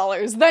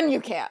 $11, then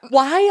you can.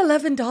 Why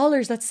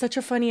 $11? That's such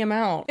a funny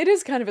amount. It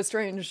is kind of a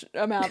strange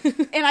amount.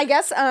 And I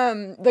guess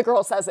the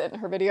girl says it in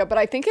her video, but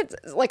I think it's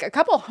like a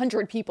couple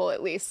hundred people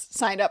at least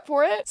signed up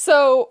for it.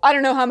 So I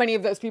don't know how many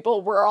of those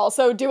people were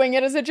also doing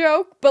it as a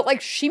joke, but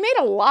like she made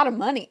a lot of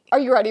money. Are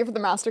you ready for the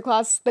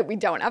masterclass that we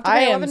don't have to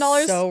pay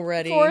 $11 so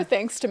ready. for,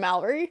 thanks to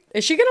Mallory?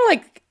 Is she gonna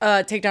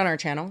like take down our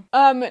channel?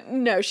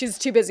 No, she's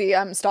too busy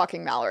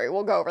stalking Mallory.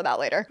 We'll go over that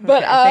later.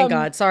 But okay, thank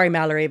God. Sorry,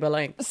 Mallory, but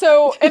like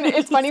so, and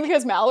it's funny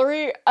because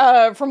Mallory,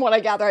 from what I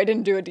gather, I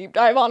didn't do a deep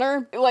dive on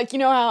her. Like, you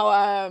know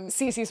how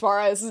Cece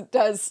Suarez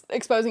does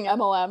exposing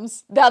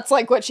MLMs? That's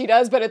like what she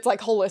does, but it's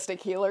like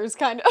holistic healers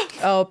kind of.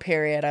 Oh,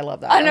 period. I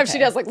love that. I don't know if she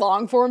does like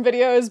long form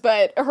videos,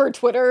 but her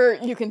Twitter,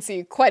 you can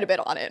see quite a bit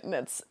on it and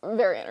it's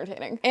very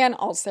entertaining. And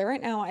I'll say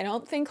right now, I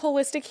don't think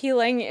holistic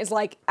healing is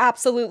like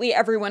absolutely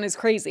everyone is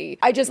crazy.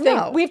 I just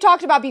think we've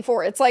talked about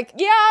before. It's like,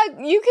 yeah,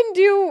 you can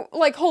do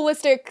like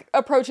holistic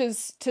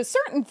approaches to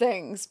certain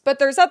things, but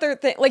there's other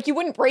things, like you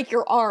wouldn't break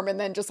your arm and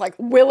then just like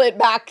will it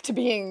back to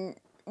being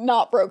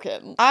not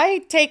broken.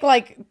 I take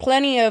like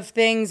plenty of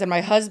things and my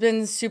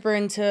husband's super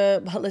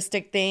into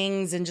holistic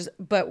things and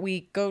but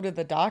we go to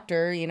the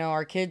doctor, you know,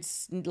 our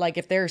kids, like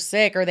if they're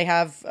sick or they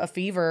have a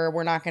fever,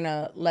 we're not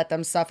gonna let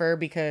them suffer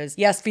because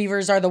yes,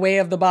 fevers are the way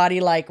of the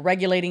body, like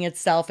regulating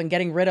itself and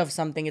getting rid of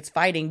something it's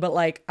fighting, but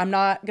like I'm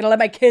not gonna let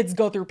my kids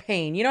go through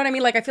pain. You know what I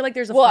mean? Like I feel like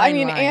there's a fine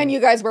line. And you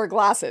guys wear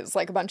glasses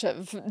like a bunch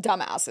of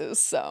dumbasses,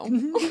 so.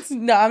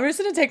 No, I'm just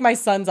gonna take my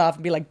sons off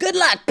and be like, good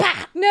luck,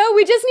 bah! No,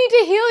 we just need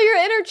to heal your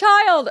inner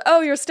child.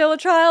 Oh, you're still a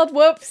child?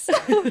 Whoops.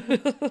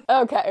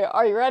 Okay,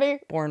 are you ready?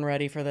 Born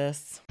ready for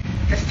this.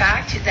 The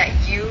fact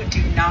that you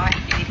do not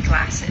need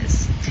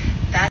glasses.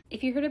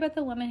 If you heard about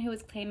the woman who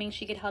was claiming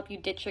she could help you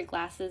ditch your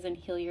glasses and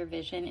heal your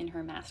vision in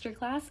her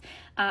masterclass,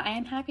 I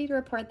am happy to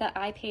report that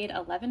I paid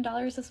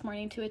 $11 this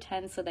morning to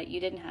attend so that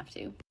you didn't have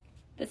to.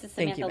 This is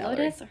Samantha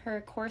Lotus. Her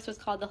course was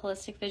called the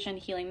Holistic Vision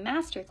Healing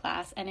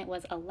Masterclass, and it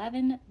was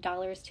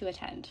 $11 to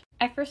attend.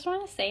 I first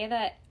want to say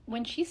that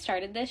when she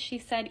started this, she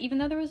said even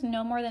though there was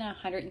no more than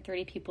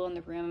 130 people in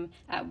the room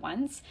at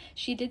once,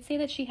 she did say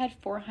that she had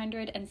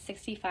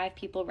 465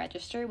 people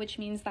register, which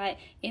means that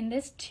in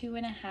this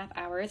 2.5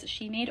 hours,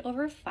 she made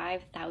over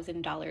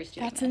 $5,000 doing this.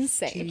 That's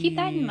insane. So keep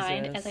that in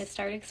mind as I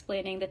start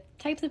explaining the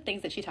types of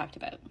things that she talked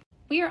about.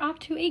 We are off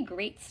to a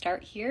great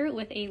start here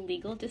with a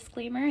legal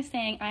disclaimer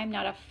saying I'm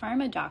not a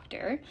pharma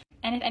doctor.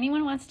 And if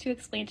anyone wants to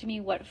explain to me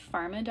what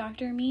pharma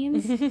doctor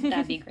means,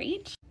 that'd be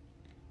great.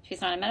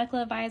 She's not a medical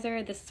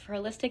advisor. This is for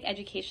holistic,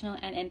 educational,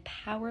 and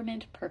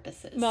empowerment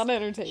purposes. Not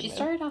entertainment. She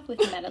started off with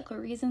medical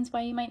reasons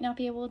why you might not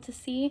be able to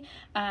see.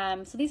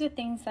 So these are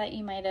things that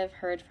you might have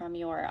heard from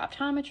your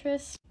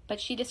optometrist.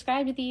 But she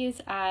described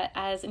these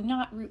as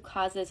not root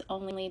causes,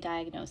 only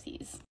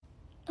diagnoses.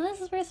 And this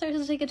is where it starts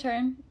to take a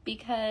turn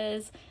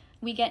because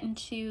we get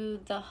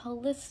into the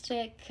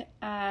holistic,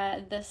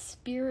 the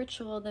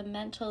spiritual, the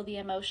mental, the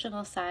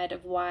emotional side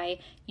of why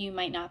you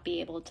might not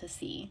be able to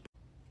see.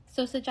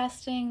 So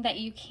suggesting that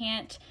you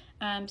can't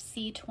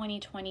see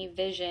 2020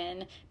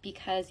 vision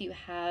because you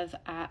have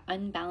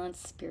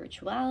unbalanced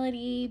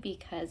spirituality,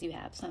 because you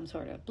have some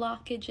sort of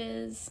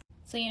blockages.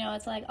 So,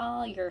 it's like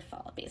all your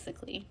fault,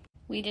 basically.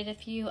 We did a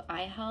few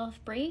eye health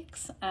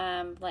breaks,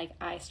 like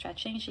eye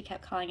stretching. She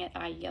kept calling it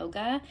eye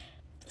yoga.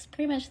 It's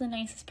pretty much the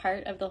nicest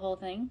part of the whole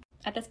thing.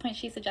 At this point,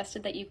 she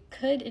suggested that you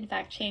could, in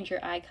fact, change your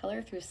eye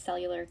color through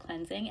cellular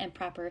cleansing and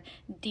proper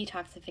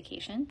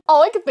detoxification.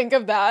 All I could think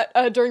of that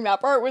during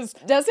that part was,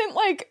 doesn't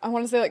I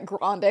want to say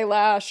Grande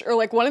Lash or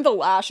one of the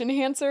lash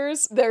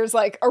enhancers, there's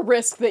a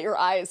risk that your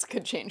eyes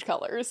could change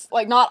colors.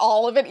 Not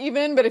all of it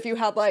even, but if you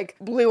had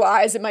blue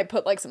eyes, it might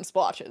put some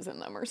splotches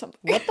in them or something.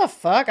 What the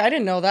fuck? I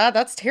didn't know that.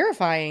 That's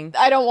terrifying.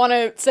 I don't want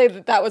to say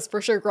that was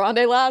for sure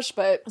Grande Lash,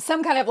 but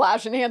some kind of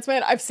lash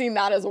enhancement, I've seen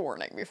that as a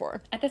warning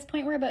before. At this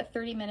point, we're about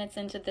 30 minutes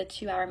into the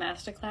 2-hour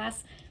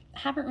masterclass.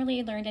 Haven't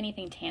really learned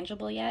anything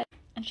tangible yet.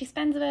 And she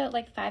spends about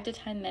 5 to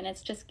 10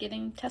 minutes just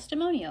giving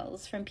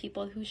testimonials from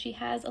people who she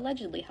has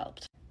allegedly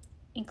helped,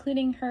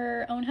 including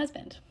her own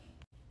husband.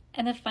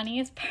 And the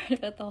funniest part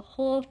about the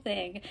whole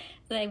thing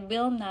that I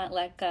will not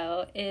let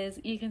go is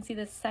you can see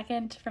the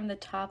second from the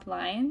top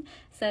line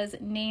says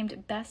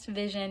named best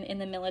vision in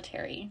the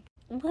military.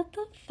 What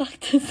the fuck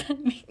does that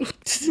mean?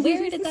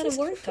 Where did that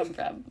award come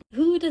from?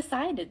 Who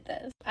decided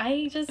this?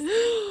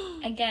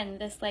 Again,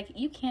 this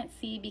you can't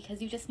see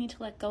because you just need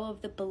to let go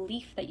of the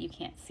belief that you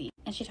can't see.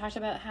 And she talked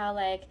about how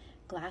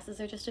glasses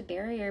are just a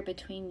barrier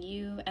between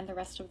you and the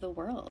rest of the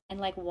world.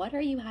 And what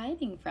are you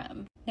hiding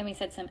from? Then we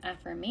said some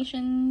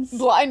affirmations.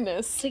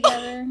 Blindness.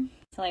 Together.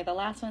 So the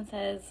last one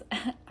says,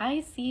 I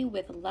see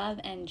with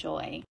love and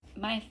joy.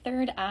 My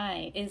third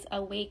eye is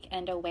awake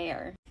and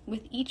aware.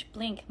 With each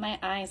blink, my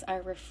eyes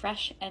are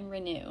refresh and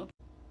renew.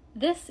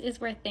 This is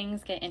where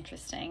things get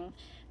interesting.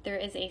 There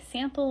is a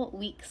sample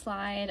week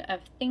slide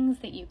of things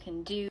that you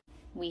can do.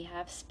 We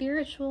have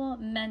spiritual,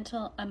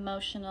 mental,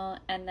 emotional,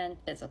 and then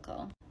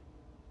physical.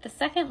 The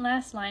second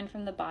last line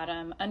from the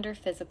bottom, under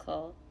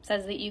physical,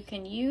 says that you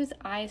can use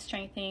eye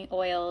strengthening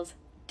oils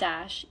 -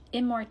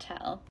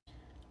 Immortelle.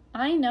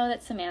 I know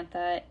that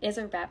Samantha is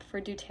a rep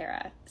for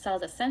doTERRA,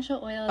 sells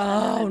essential oils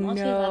under a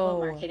multi-level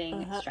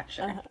marketing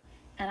structure.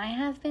 And I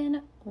have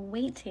been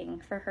waiting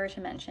for her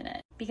to mention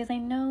it because I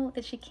know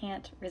that she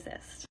can't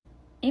resist.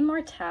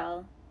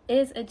 Immortelle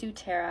is a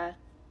doTERRA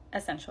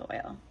essential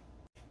oil.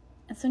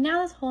 And so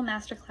now this whole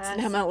masterclass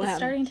is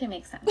starting to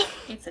make sense.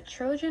 It's a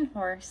Trojan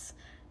horse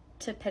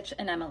to pitch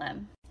an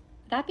MLM.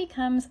 That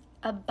becomes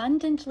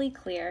abundantly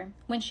clear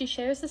when she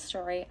shares the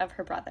story of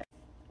her brother.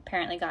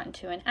 Apparently got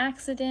into an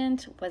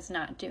accident, was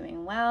not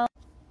doing well,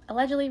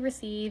 allegedly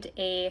received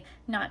a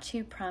not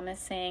too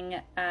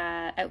promising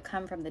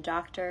outcome from the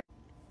doctor,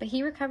 but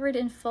he recovered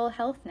in full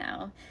health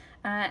now.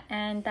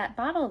 And that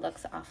bottle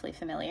looks awfully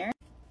familiar.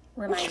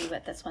 Remind me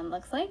what this one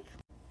looks like.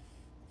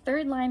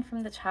 Third line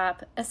from the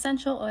top,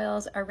 essential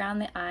oils around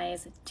the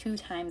eyes 2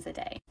 times a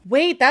day.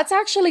 Wait, that's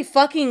actually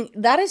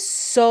that is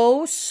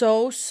so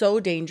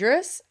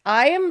dangerous.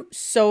 I am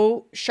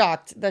so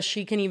shocked that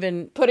she can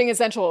even... Putting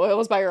essential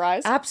oils by your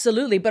eyes?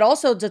 Absolutely. But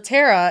also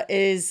doTERRA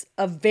is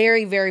a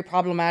very, very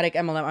problematic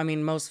MLM. I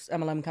mean, most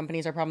MLM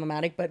companies are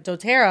problematic, but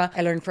doTERRA,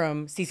 I learned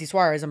from Cece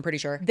Suarez, I'm pretty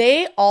sure.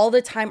 They all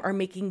the time are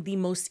making the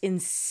most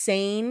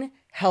insane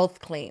health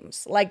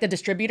claims. The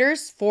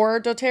distributors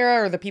for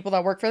doTERRA or the people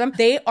that work for them,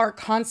 they are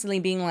constantly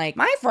being like,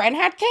 my friend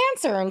had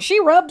cancer and she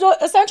rubbed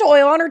essential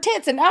oil on her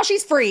tits and now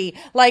she's free.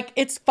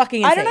 It's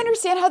fucking insane. I don't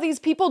understand how these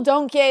people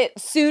don't get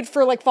sued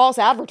for false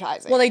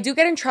advertising. Well, they do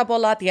get in trouble a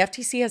lot. The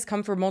FTC has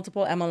come for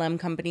multiple MLM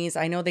companies.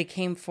 I know they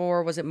came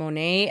for, was it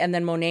Monet? And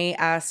then Monet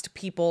asked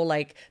people,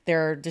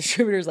 their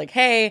distributors,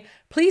 hey,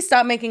 please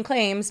stop making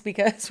claims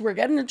because we're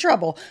getting in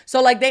trouble.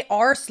 So they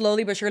are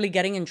slowly but surely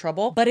getting in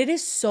trouble. But it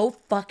is so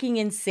fucking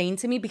insane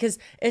to me because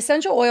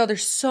essential oil,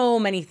 there's so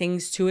many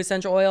things to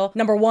essential oil.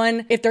 Number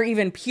one, if they're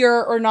even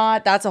pure or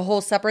not, that's a whole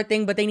separate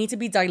thing, but they need to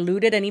be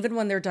diluted. And even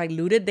when they're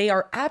diluted, they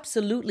are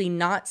absolutely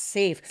not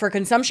safe for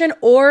consumption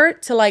or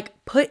to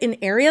put in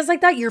areas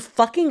like that. Your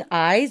fucking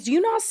eyes, do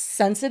you know how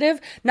sensitive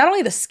not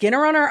only the skin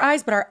around our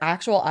eyes, but our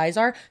actual eyes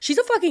are? She's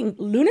a fucking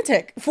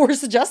lunatic for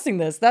suggesting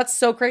this. That's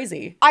so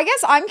crazy. I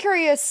guess I'm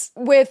curious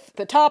with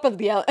the top of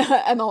the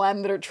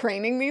MLM that are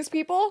training these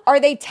people, are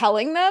they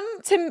telling them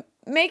to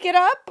make it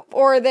up,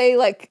 or are they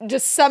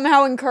just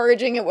somehow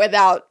encouraging it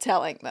without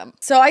telling them?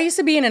 So I used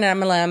to be in an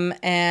MLM,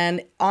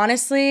 and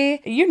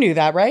honestly, you knew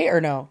that, right?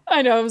 Or no?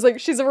 I know. I was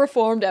she's a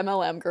reformed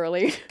MLM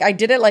girly. I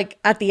did it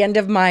at the end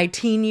of my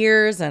teen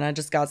years, and I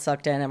just got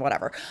sucked in and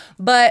whatever.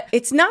 But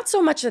it's not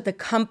so much that the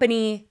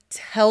company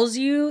tells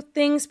you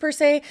things per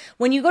se.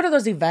 When you go to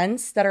those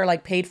events that are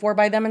paid for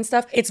by them and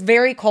stuff, it's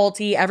very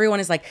culty. Everyone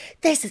is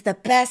this is the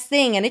best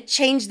thing and it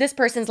changed this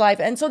person's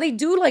life. And so they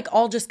do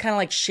all just kind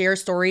of share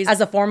stories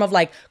as a form of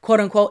quote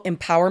unquote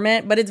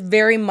empowerment, but it's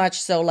very much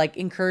so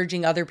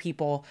encouraging other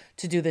people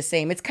to do the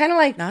same. It's kind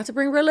of not to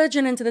bring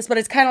religion into this, but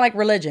it's kind of like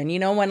religion,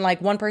 when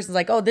one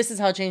person's oh, this is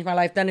how it changed my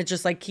life, then it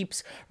just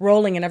keeps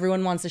rolling and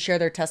everyone wants to share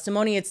their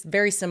testimony. It's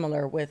very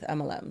similar with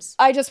MLMs.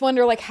 I just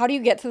wonder how do you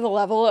get to the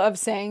level of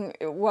saying,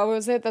 well, what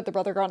was it that the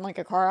brother got in like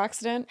a car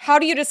accident? How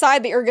do you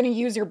decide that you're going to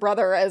use your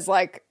brother as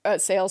like a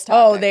sales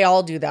tactic? Oh, they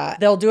all do that.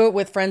 They'll do it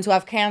with friends who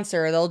have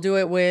cancer. They'll do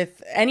it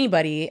with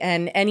anybody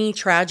and any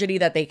tragedy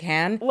that they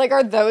can. Like,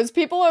 are those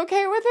people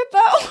okay with it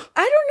though?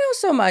 I don't know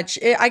so much.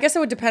 I guess it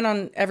would depend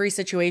on every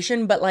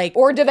situation, but like...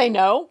 Or do they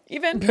know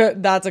even?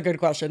 That's a good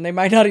question. They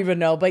might not even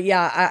know. But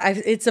yeah,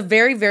 it's a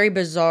very, very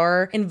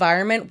bizarre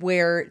environment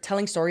where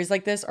telling stories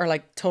like this are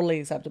like totally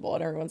acceptable.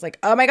 And everyone's like,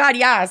 oh my God,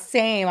 yeah,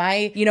 same.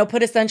 I,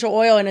 put essential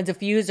oil in a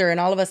diffuser and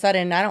all of a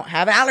sudden I don't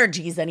have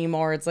allergies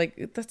anymore. It's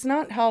like, that's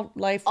not how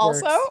life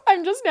works. Also,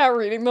 I'm just now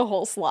reading the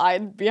whole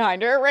slide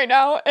behind her right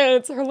now. And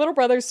it's her little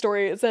brother's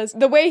story. It says,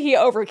 the way he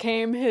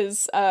overcame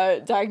his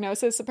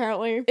diagnosis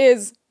apparently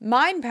is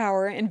mind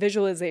power and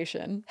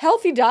visualization,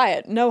 healthy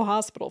diet, no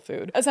hospital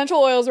food, essential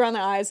oils around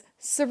the eyes,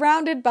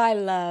 surrounded by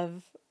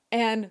love,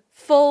 and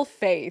full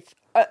faith.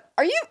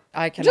 Are you?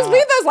 I cannot. Just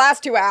leave those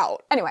last two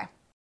out. Anyway.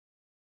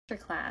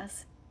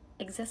 Class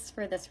exists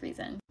for this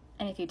reason.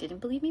 And if you didn't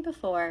believe me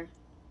before,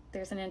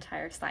 there's an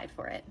entire slide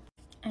for it.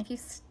 And if you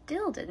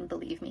still didn't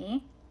believe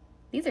me,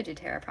 these are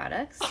doTERRA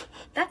products.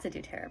 That's a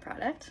doTERRA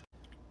product.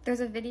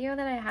 There's a video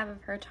that I have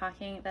of her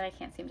talking that I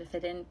can't seem to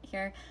fit in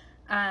here.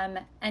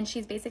 And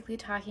she's basically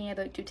talking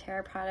about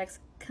doTERRA products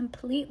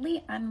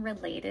completely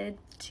unrelated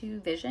to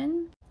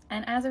vision.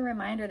 And as a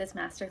reminder, this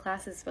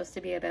masterclass is supposed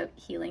to be about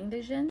healing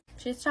vision.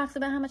 She just talks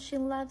about how much she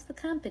loves the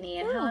company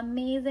and how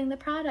amazing the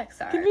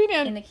products are.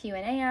 Convenient. In the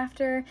Q&A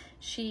after,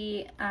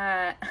 she,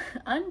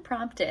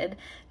 unprompted,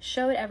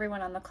 showed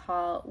everyone on the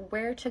call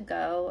where to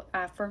go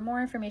for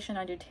more information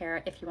on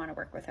doTERRA if you want to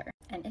work with her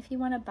and if you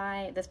want to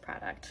buy this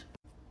product.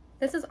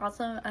 This is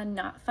also a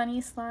not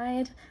funny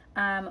slide.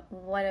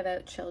 What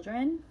about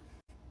children?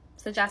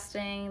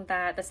 Suggesting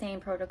that the same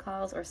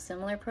protocols or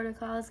similar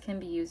protocols can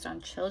be used on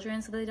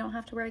children so they don't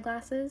have to wear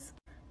glasses.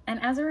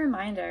 And as a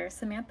reminder,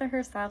 Samantha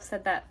herself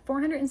said that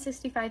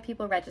 465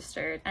 people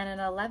registered and at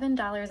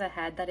 $11 a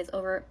head, that is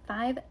over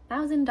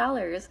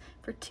 $5,000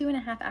 for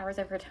 2.5 hours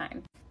of her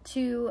time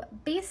to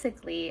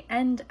basically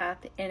end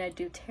up in a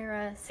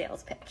doTERRA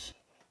sales pitch.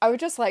 I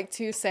would just like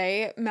to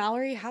say,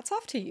 Mallory, hats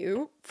off to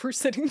you for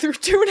sitting through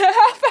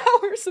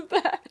 2.5 hours of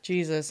that.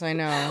 Jesus, I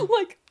know.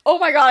 Like, oh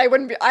my God, I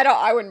wouldn't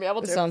be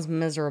able to. It sounds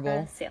miserable.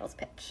 A sales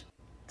pitch.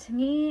 To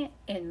me,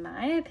 in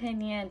my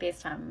opinion,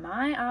 based on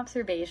my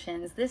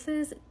observations, this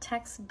is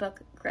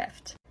textbook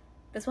grift.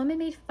 This woman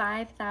made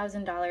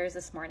 $5,000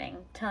 this morning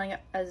telling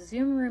a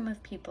Zoom room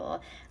of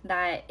people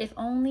that if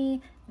only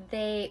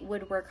they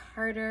would work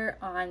harder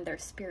on their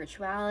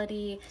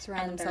spirituality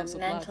and their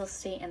mental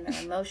state and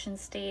their emotion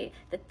state,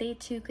 that they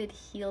too could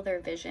heal their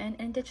vision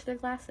and ditch their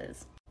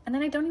glasses. And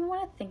then I don't even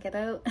want to think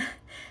about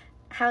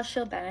how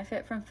she'll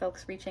benefit from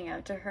folks reaching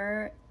out to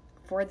her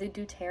for the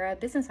doTERRA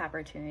business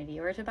opportunity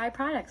or to buy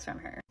products from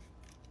her.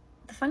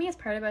 The funniest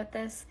part about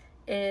this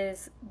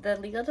is the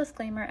legal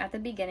disclaimer at the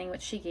beginning,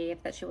 which she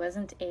gave that she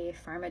wasn't a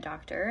pharma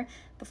doctor.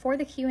 Before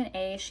the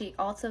Q&A, she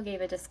also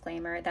gave a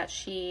disclaimer that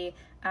she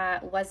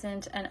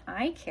wasn't an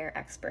eye care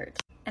expert.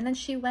 And then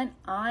she went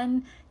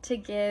on to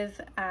give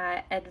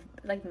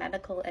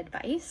medical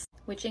advice,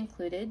 which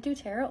included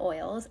doTERRA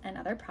oils and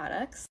other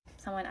products.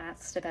 Someone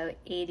asked about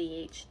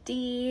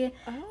ADHD,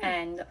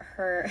 and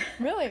her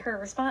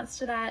response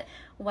to that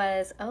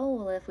was, oh,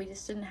 well, if we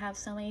just didn't have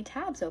so many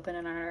tabs open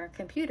on our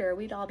computer,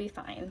 we'd all be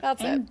fine.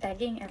 I'm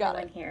begging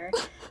everyone here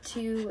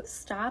to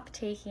stop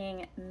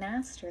taking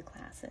master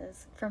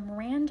classes from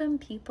random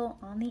people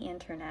on the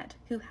internet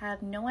who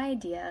have no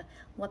idea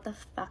what the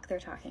fuck they're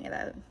talking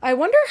about. I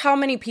wonder how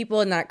many people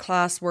in that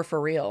class were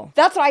for real.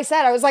 That's what I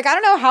said. I was like, I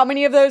don't know how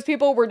many of those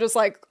people were just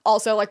like,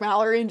 also like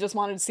Mallory and just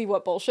wanted to see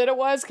what bullshit it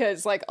was,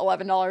 because like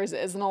 $11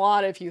 isn't a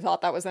lot if you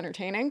thought that was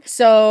entertaining.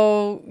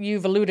 So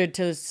you've alluded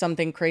to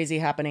something crazy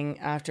happening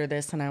after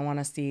this, and I want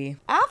to see.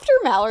 After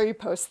Mallory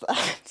posts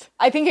that,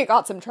 I think it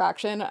got some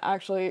traction.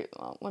 Actually,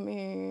 I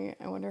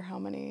wonder how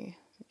many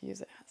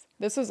views it has.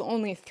 This was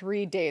only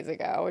 3 days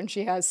ago, and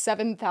she has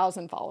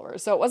 7,000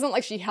 followers. So it wasn't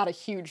like she had a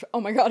huge, oh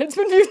my God, it's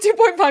been viewed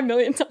 2.5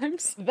 million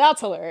times.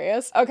 That's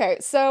hilarious. Okay,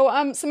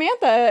 so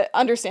Samantha,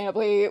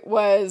 understandably,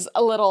 was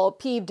a little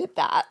peeved at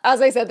that. As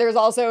I said, there's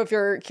also, if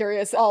you're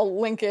curious, I'll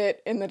link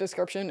it in the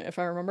description, if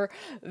I remember,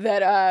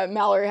 that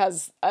Mallory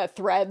has a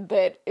thread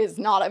that is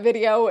not a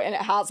video, and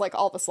it has like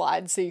all the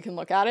slides so you can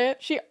look at it.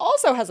 She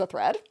also has a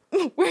thread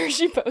where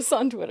she posts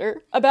on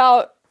Twitter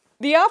about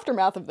the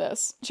aftermath of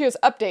this. She goes,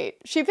 update.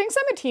 She thinks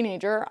I'm a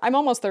teenager. I'm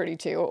almost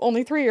 32,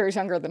 only 3 years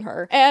younger than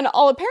her. And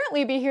I'll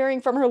apparently be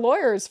hearing from her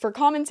lawyers for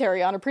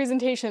commentary on a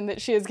presentation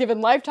that she has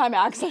given lifetime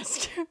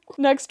access to.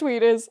 Next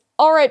tweet is,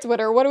 all right,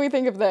 Twitter, what do we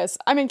think of this?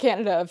 I'm in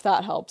Canada, if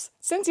that helps.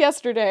 Since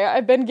yesterday,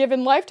 I've been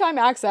given lifetime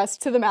access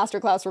to the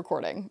masterclass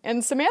recording.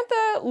 And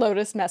Samantha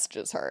Lotus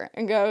messages her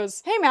and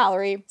goes, hey,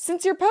 Mallory,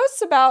 since your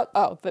posts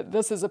about,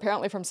 this is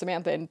apparently from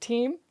Samantha and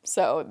team.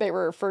 So they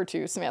refer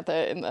to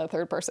Samantha in the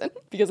third person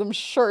because I'm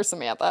sure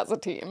Samantha has a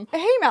team.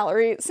 Hey,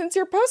 Mallory, since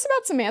your posts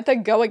about Samantha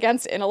go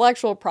against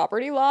intellectual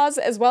property laws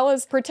as well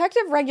as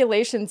protective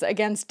regulations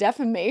against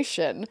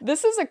defamation,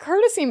 this is a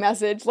courtesy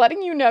message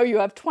letting you know you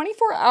have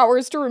 24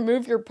 hours to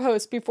remove your post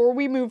post before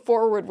we move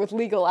forward with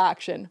legal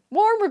action.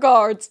 Warm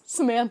regards,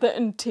 Samantha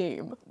and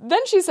team.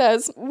 Then she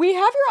says, we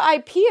have your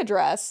IP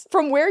address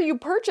from where you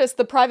purchased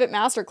the private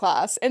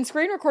masterclass and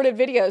screen recorded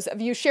videos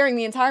of you sharing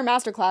the entire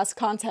masterclass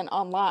content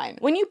online.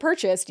 When you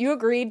purchased, you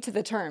agreed to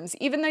the terms,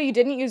 even though you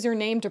didn't use your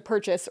name to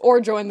purchase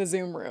or join the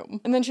Zoom room.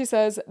 And then she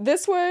says,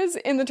 this was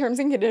in the terms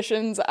and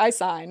conditions I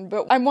signed,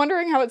 but I'm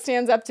wondering how it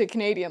stands up to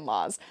Canadian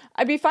laws.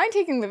 I'd be fine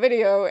taking the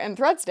video and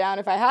threats down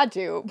if I had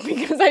to,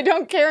 because I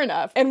don't care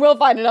enough, and we'll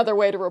find another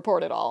way to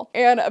report it all.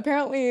 And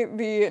apparently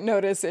the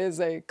notice is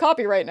a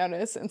copyright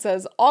notice and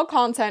says, all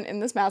content in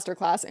this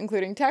masterclass,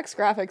 including text,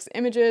 graphics,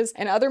 images,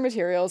 and other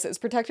materials, is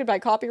protected by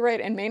copyright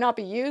and may not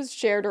be used,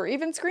 shared, or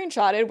even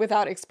screenshotted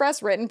without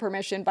express written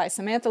permission by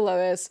Samantha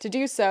Lois. To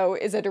do so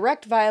is a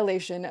direct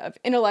violation of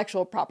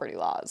intellectual property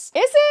laws.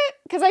 Is it?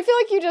 Because I feel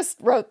like you just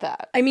wrote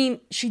that. I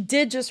mean, she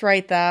did just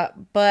write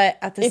that, but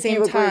at the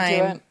same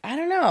time, I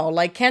don't know.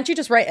 Like, can't you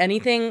just write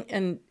anything?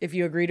 And if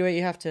you agree to it,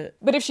 you have to.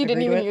 But if she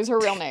didn't even use her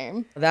real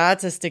name.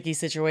 That's a sticky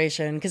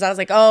situation. Because I was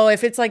like, oh,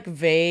 if it's like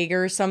vague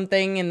or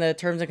something in the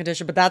terms and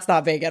conditions, but that's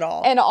not vague at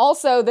all. And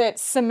also that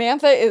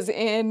Samantha is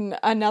in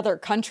another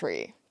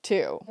country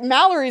too.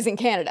 Mallory's in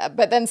Canada,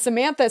 but then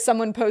Samantha,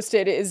 someone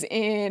posted, is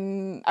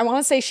in, I want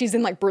to say she's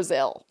in like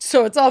Brazil.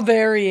 So it's all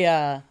very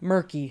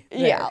murky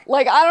there. Yeah,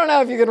 like I don't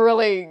know if you could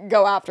really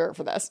go after her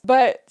for this.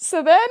 But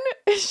so then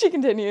she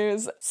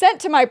continues, sent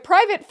to my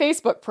private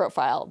Facebook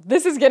profile.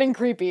 This is getting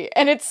creepy.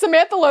 And it's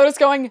Samantha Lotus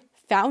going,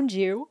 found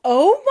you.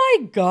 Oh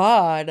my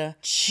God.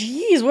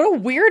 Jeez, what a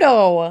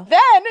weirdo.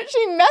 Then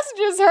she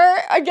messages her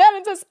again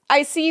and says,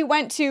 I see you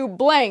went to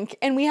blank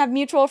and we have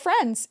mutual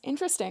friends.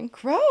 Interesting.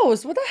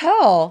 Gross. What the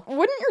hell?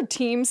 Wouldn't your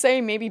team say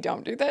maybe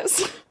don't do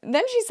this?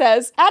 Then she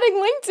says, adding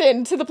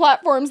LinkedIn to the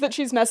platforms that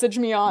she's messaged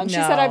me on. She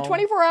said, I have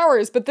 24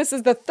 hours, but this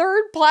is the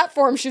third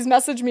platform she's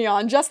messaged me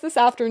on just this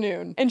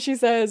afternoon. And she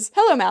says,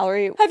 hello,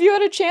 Mallory. Have you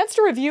had a chance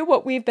to review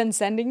what we've been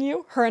sending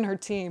you? Her and her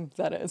team,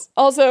 that is.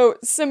 Also,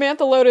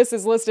 Samantha Lotus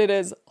is listed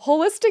as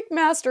holistic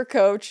master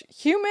coach,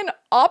 human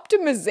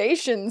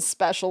optimization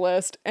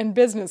specialist, and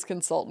business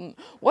consultant.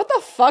 What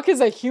the fuck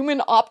is a human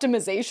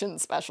optimization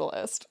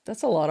specialist?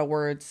 That's a lot of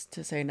words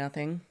to say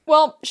nothing.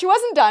 Well, she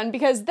wasn't done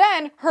because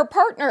then her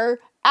partner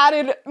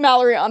added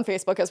Mallory on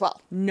Facebook as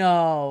well.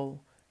 No,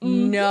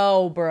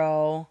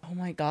 bro. Oh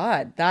my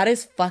God. That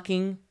is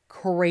fucking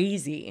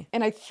crazy.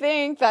 And I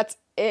think that's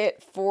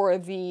it for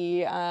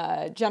the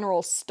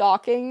general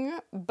stalking,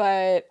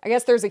 but I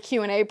guess there's a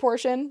Q&A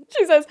portion.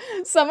 She says,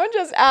 someone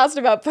just asked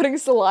about putting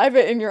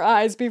saliva in your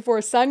eyes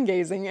before sun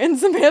gazing, and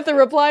Samantha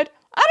replied,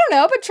 I don't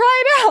know, but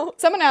try it out.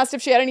 Someone asked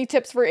if she had any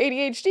tips for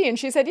ADHD, and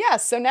she said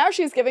yes. So now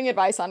she's giving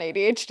advice on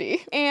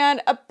ADHD.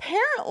 And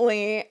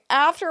apparently,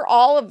 after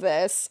all of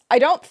this, I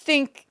don't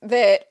think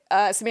that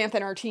Samantha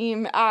and her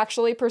team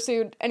actually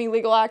pursued any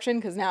legal action,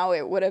 because now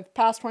it would have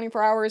passed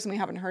 24 hours and we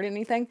haven't heard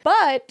anything.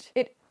 But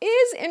it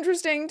is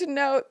interesting to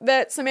note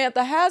that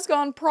Samantha has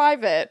gone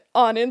private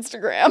on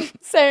Instagram,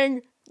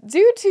 saying,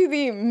 due to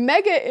the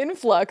mega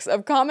influx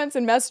of comments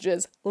and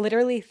messages,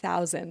 literally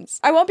thousands,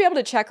 I won't be able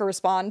to check or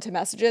respond to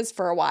messages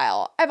for a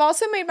while. I've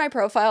also made my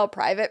profile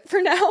private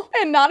for now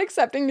and not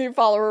accepting new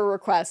follower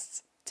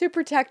requests to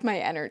protect my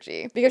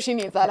energy, because she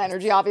needs that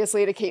energy,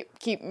 obviously, to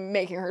keep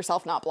making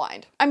herself not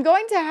blind. I'm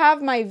going to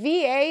have my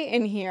VA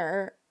in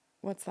here.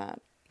 What's that?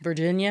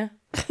 Virginia?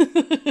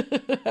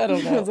 I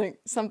don't know. I was like,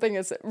 something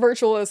is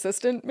virtual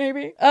assistant,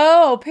 maybe?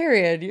 Oh,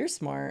 period. You're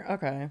smart.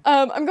 Okay.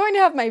 I'm going to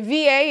have my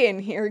VA in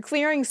here,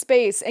 clearing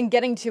space and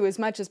getting to as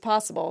much as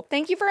possible.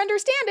 Thank you for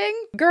understanding.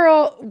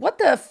 Girl, what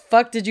the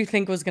fuck did you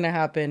think was gonna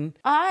happen?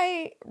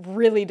 I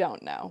really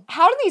don't know.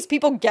 How do these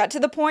people get to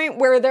the point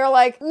where they're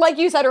like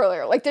you said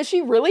earlier, like, does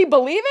she really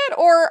believe it?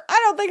 Or I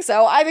don't think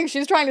so. I think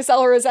she's trying to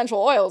sell her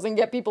essential oils and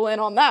get people in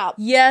on that.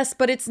 Yes,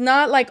 but it's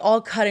not like all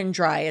cut and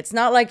dry. It's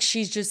not like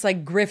she's just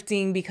like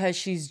grifting because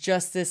she's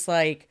just this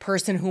like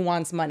person who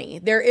wants money.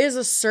 There is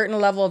a certain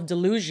level of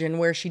delusion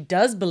where she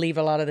does believe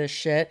a lot of this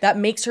shit that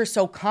makes her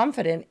so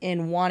confident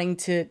in wanting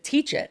to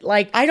teach it.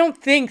 Like, I don't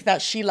think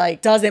that she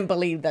like doesn't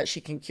believe that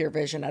she can cure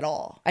vision at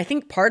all. I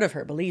think part of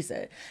her believes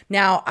it.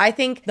 Now, I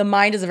think the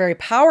mind is a very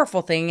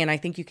powerful thing, and I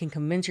think you can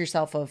convince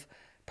yourself of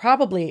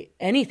probably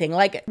anything,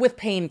 like with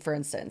pain, for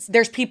instance.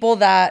 There's people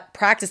that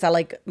practice that,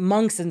 like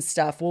monks and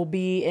stuff will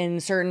be in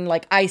certain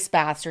like ice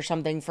baths or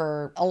something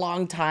for a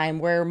long time,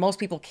 where most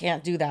people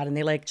can't do that, and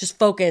they like just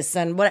focus.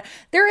 And what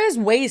there is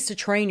ways to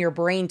train your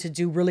brain to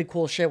do really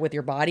cool shit with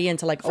your body and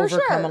to like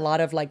overcome a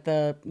lot of like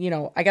the, you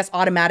know, I guess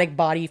automatic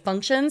body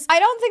functions. I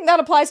don't think that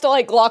applies to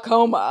like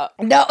glaucoma.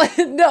 No,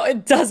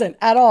 it doesn't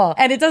at all.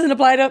 And it doesn't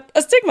apply to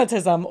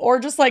astigmatism or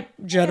just like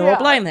general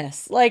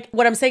blindness. Like,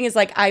 what I'm saying is,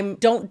 like, I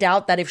don't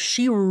doubt that if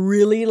she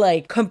really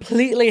like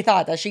completely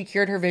thought that she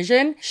cured her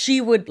vision, she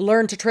would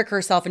learn to trick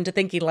herself into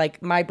thinking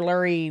like, my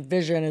blurry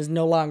vision is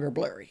no longer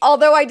blurry.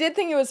 Although I did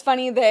think it was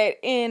funny that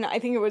I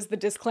think it was the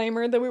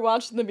disclaimer that we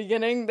watched in the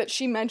beginning, that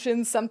she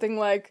mentioned something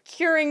like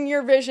curing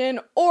your vision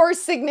or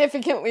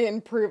significantly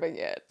improving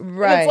it.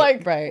 Right. And it's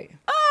like, right.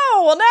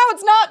 oh, well, now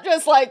it's not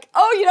just like,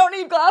 oh, you don't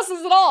need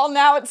glasses at all.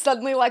 Now it's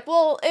suddenly like,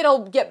 well,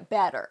 it'll get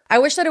better. I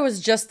wish that it was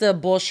just the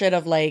bullshit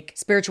of like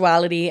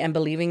spirituality and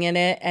believing in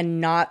it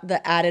and not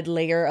the added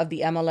layer of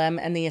the MLM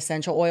and the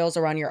essential oils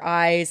around your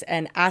eyes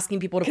and asking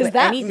people to put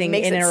anything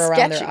in or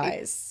around their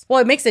eyes. Well,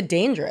 it makes it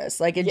dangerous.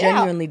 Like it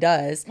genuinely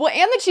does. Well,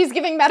 and that she's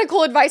giving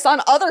medical advice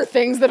on other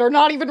things that are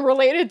not even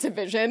related to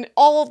vision.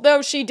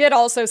 Although she did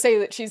also say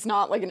that she's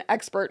not like an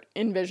expert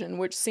in vision,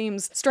 which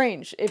seems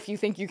strange if you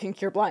think you can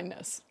cure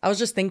blindness. I was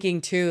just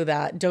thinking too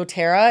that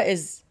doTERRA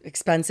is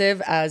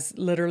expensive, as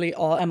literally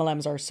all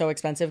MLMs are so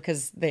expensive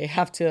because they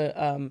have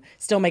to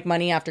still make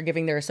money after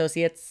giving their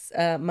associates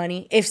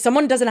money. If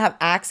someone doesn't have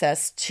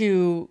access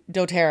to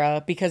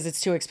doTERRA because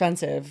it's too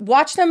expensive,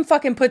 watch them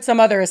fucking put some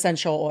other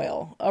essential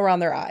oil around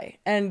their eye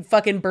and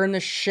fucking burn the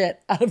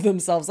shit out of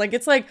themselves. Like,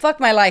 it's like, fuck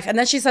my life. And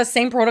then she says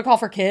same protocol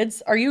for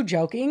kids. Are you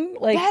joking?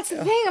 Like, that's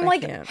the thing. I'm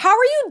like, how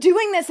are you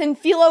doing this and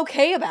feel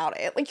okay about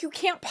it? Like, you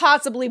can't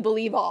possibly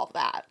believe all of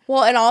that.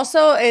 Well, and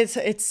also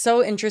it's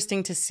so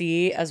interesting to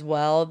see as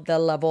well the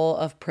level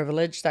of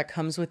privilege that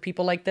comes with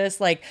people like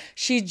this. Like,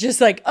 she's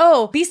just like,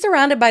 oh, be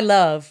surrounded by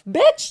love.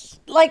 Bitch,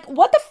 like,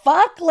 what the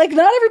fuck? Like,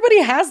 not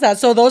everybody has that.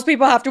 So those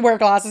people have to wear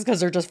glasses because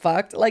they're just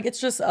fucked. Like, it's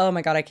just, oh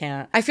my God, I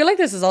can't. I feel like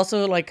this is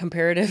also like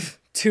comparative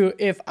to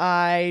if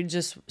I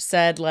just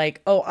said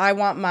like, oh, I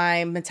want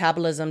my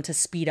metabolism to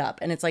speed up.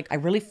 And it's like, I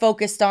really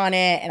focused on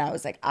it. And I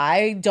was like,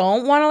 I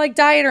don't want to like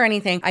diet or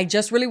anything. I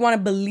just really want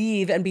to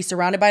believe and be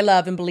surrounded by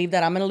love and believe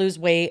that I'm going to lose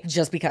weight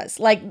just because.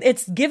 Like,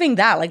 it's giving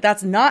that. Like,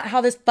 that's not how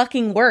this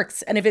fucking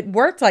works. And if it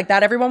worked like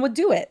that, everyone would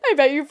do it. I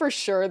bet you for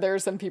sure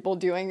there's some people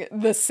doing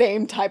the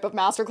same type of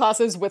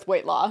masterclasses with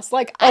weight loss.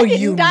 Like, I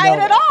didn't diet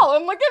at all.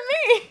 And look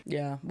at me.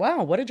 Yeah.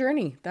 Wow. What a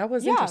journey. That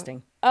was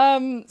interesting.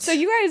 So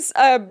you guys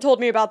told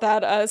me about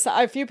that. So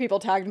a few people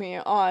tagged me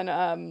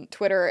on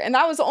Twitter, and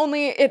that was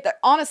only it.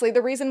 Honestly,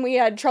 the reason we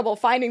had trouble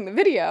finding the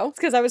video is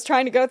because I was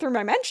trying to go through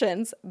my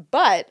mentions.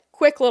 But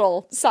quick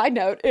little side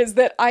note is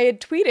that I had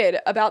tweeted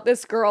about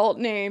this girl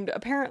named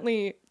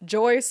apparently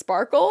Joy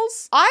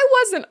Sparkles. I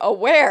wasn't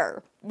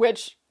aware,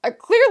 which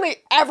clearly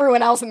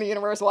everyone else in the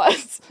universe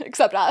was,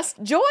 except us.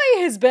 Joy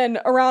has been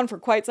around for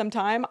quite some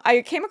time.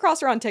 I came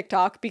across her on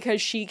TikTok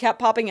because she kept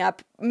popping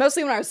up,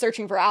 mostly when I was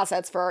searching for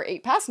assets for our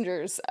 8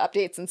 Passengers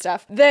updates and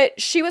stuff, that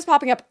she was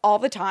popping up all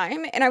the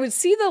time. And I would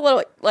see the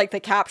little, like the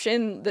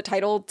caption, the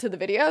title to the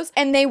videos,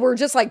 and they were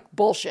just like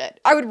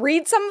bullshit. I would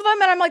read some of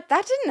them and I'm like,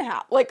 that didn't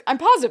happen. Like, I'm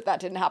positive that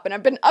didn't happen.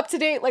 I've been up to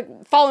date,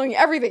 like following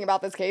everything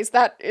about this case.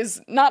 That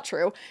is not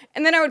true.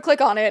 And then I would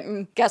click on it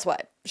and guess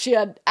what? She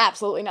had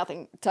absolutely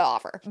nothing to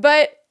offer.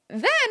 But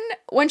then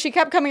when she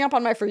kept coming up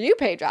on my For You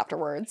page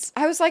afterwards,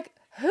 I was like,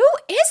 who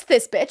is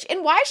this bitch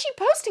and why is she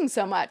posting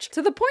so much?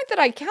 To the point that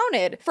I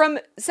counted from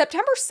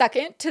September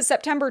 2nd to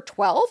September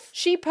 12th,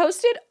 she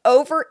posted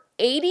over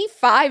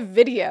 85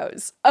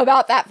 videos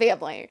about that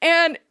family.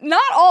 And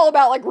not all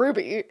about like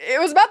Ruby. It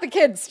was about the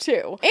kids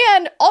too.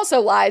 And also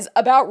lies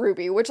about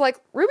Ruby, which like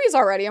Ruby's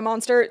already a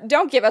monster.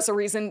 Don't give us a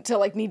reason to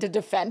like need to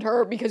defend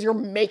her because you're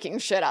making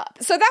shit up.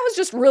 So that was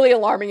just really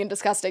alarming and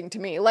disgusting to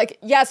me. Like,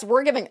 yes,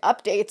 we're giving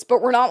updates,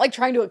 but we're not like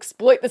trying to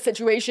exploit the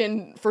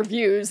situation for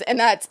views. And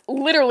that's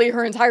literally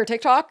her entire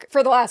TikTok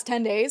for the last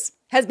 10 days.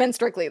 Has been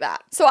strictly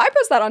that. So I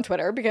post that on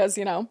Twitter because,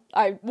 you know,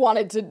 I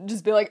wanted to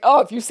just be like, oh,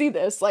 if you see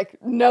this, like,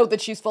 know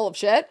that she's full of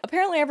shit.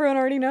 Apparently everyone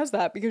already knows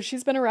that because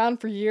she's been around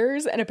for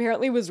years and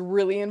apparently was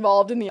really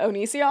involved in the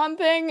Onision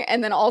thing.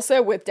 And then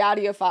also with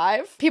Daddy of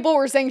 5. People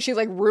were saying she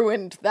like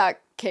ruined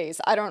that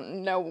case. I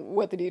don't know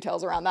what the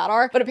details around that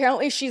are, but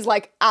apparently she's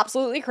like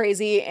absolutely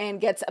crazy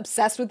and gets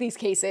obsessed with these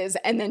cases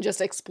and then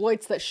just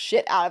exploits the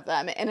shit out of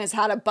them and has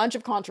had a bunch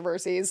of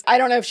controversies. I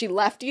don't know if she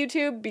left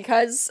YouTube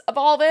because of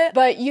all of it,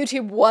 but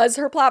YouTube was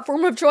her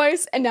platform of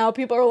choice and now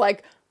people are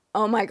like,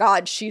 oh my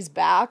God, she's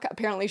back.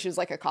 Apparently she's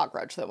like a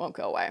cockroach that won't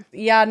go away.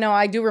 Yeah, no,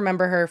 I do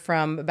remember her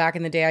from back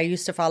in the day. I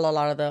used to follow a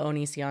lot of the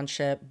Onision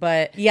shit.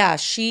 But yeah,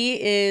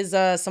 she is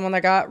someone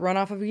that got run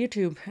off of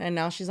YouTube and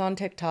now she's on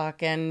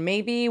TikTok. And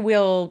maybe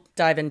we'll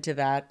dive into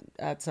that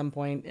at some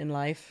point in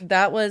life.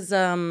 That was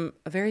a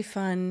very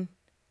fun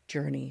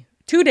journey.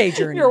 2-day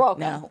journey. You're welcome.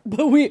 Now,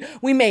 but we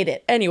made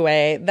it.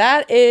 Anyway,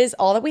 that is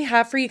all that we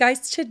have for you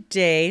guys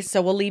today.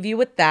 So we'll leave you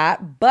with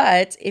that.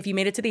 But if you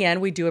made it to the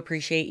end, we do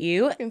appreciate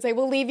you. I can say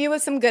we'll leave you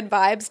with some good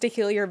vibes to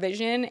heal your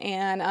vision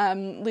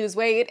and lose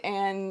weight.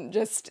 And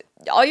just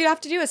all you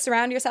have to do is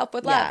surround yourself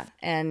with love. Yeah,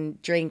 and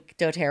drink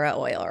doTERRA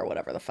oil or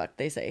whatever the fuck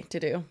they say to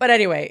do. But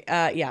anyway,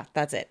 yeah,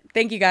 that's it.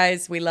 Thank you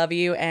guys. We love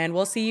you. And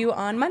we'll see you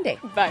on Monday.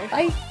 Bye.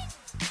 Bye.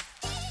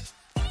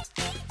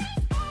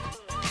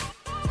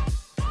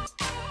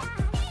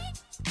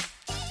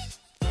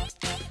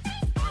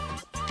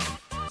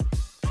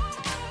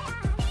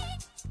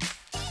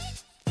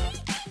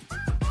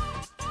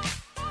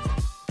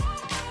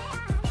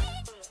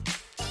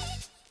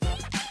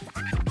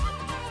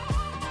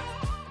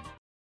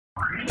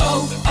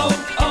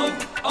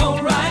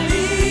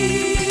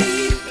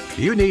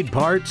 You need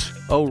parts?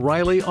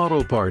 O'Reilly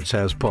Auto Parts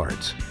has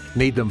parts.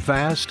 Need them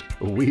fast?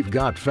 We've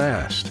got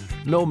fast.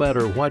 No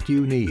matter what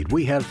you need,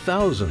 we have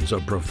thousands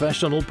of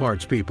professional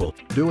parts people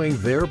doing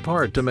their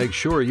part to make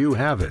sure you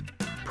have it.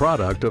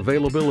 Product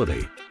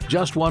availability.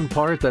 Just one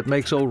part that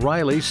makes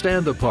O'Reilly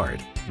stand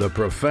apart. The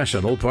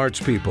professional parts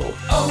people.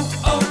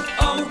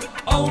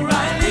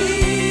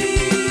 O'Reilly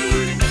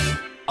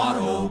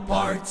Auto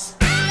Parts.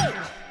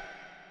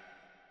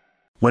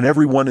 When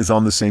everyone is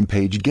on the same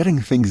page, getting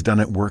things done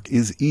at work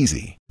is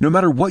easy. No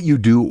matter what you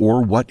do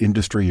or what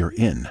industry you're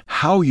in,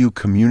 how you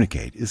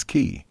communicate is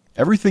key.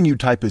 Everything you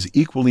type is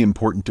equally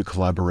important to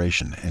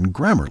collaboration, and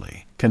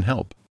Grammarly can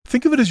help.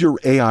 Think of it as your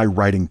AI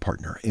writing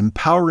partner,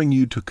 empowering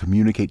you to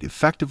communicate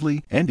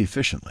effectively and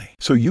efficiently,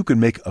 so you can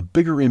make a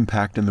bigger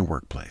impact in the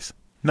workplace.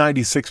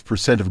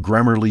 96% of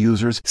Grammarly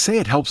users say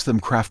it helps them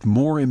craft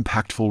more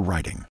impactful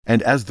writing.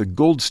 And as the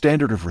gold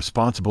standard of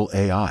responsible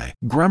AI,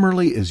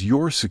 Grammarly is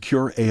your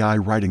secure AI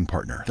writing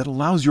partner that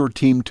allows your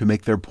team to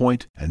make their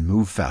point and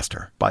move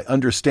faster. By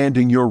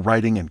understanding your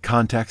writing and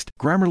context,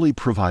 Grammarly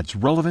provides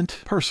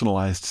relevant,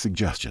 personalized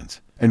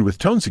suggestions. And with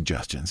tone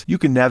suggestions, you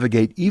can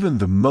navigate even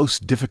the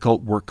most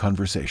difficult work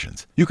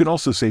conversations. You can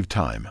also save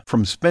time,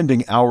 from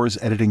spending hours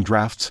editing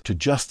drafts to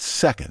just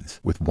seconds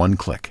with one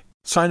click.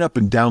 Sign up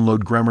and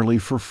download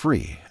Grammarly for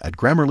free at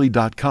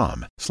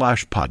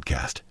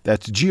Grammarly.com/podcast.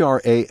 That's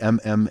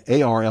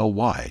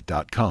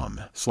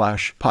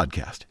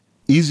GRAMMARLY.com/podcast.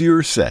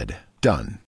 Easier said, done.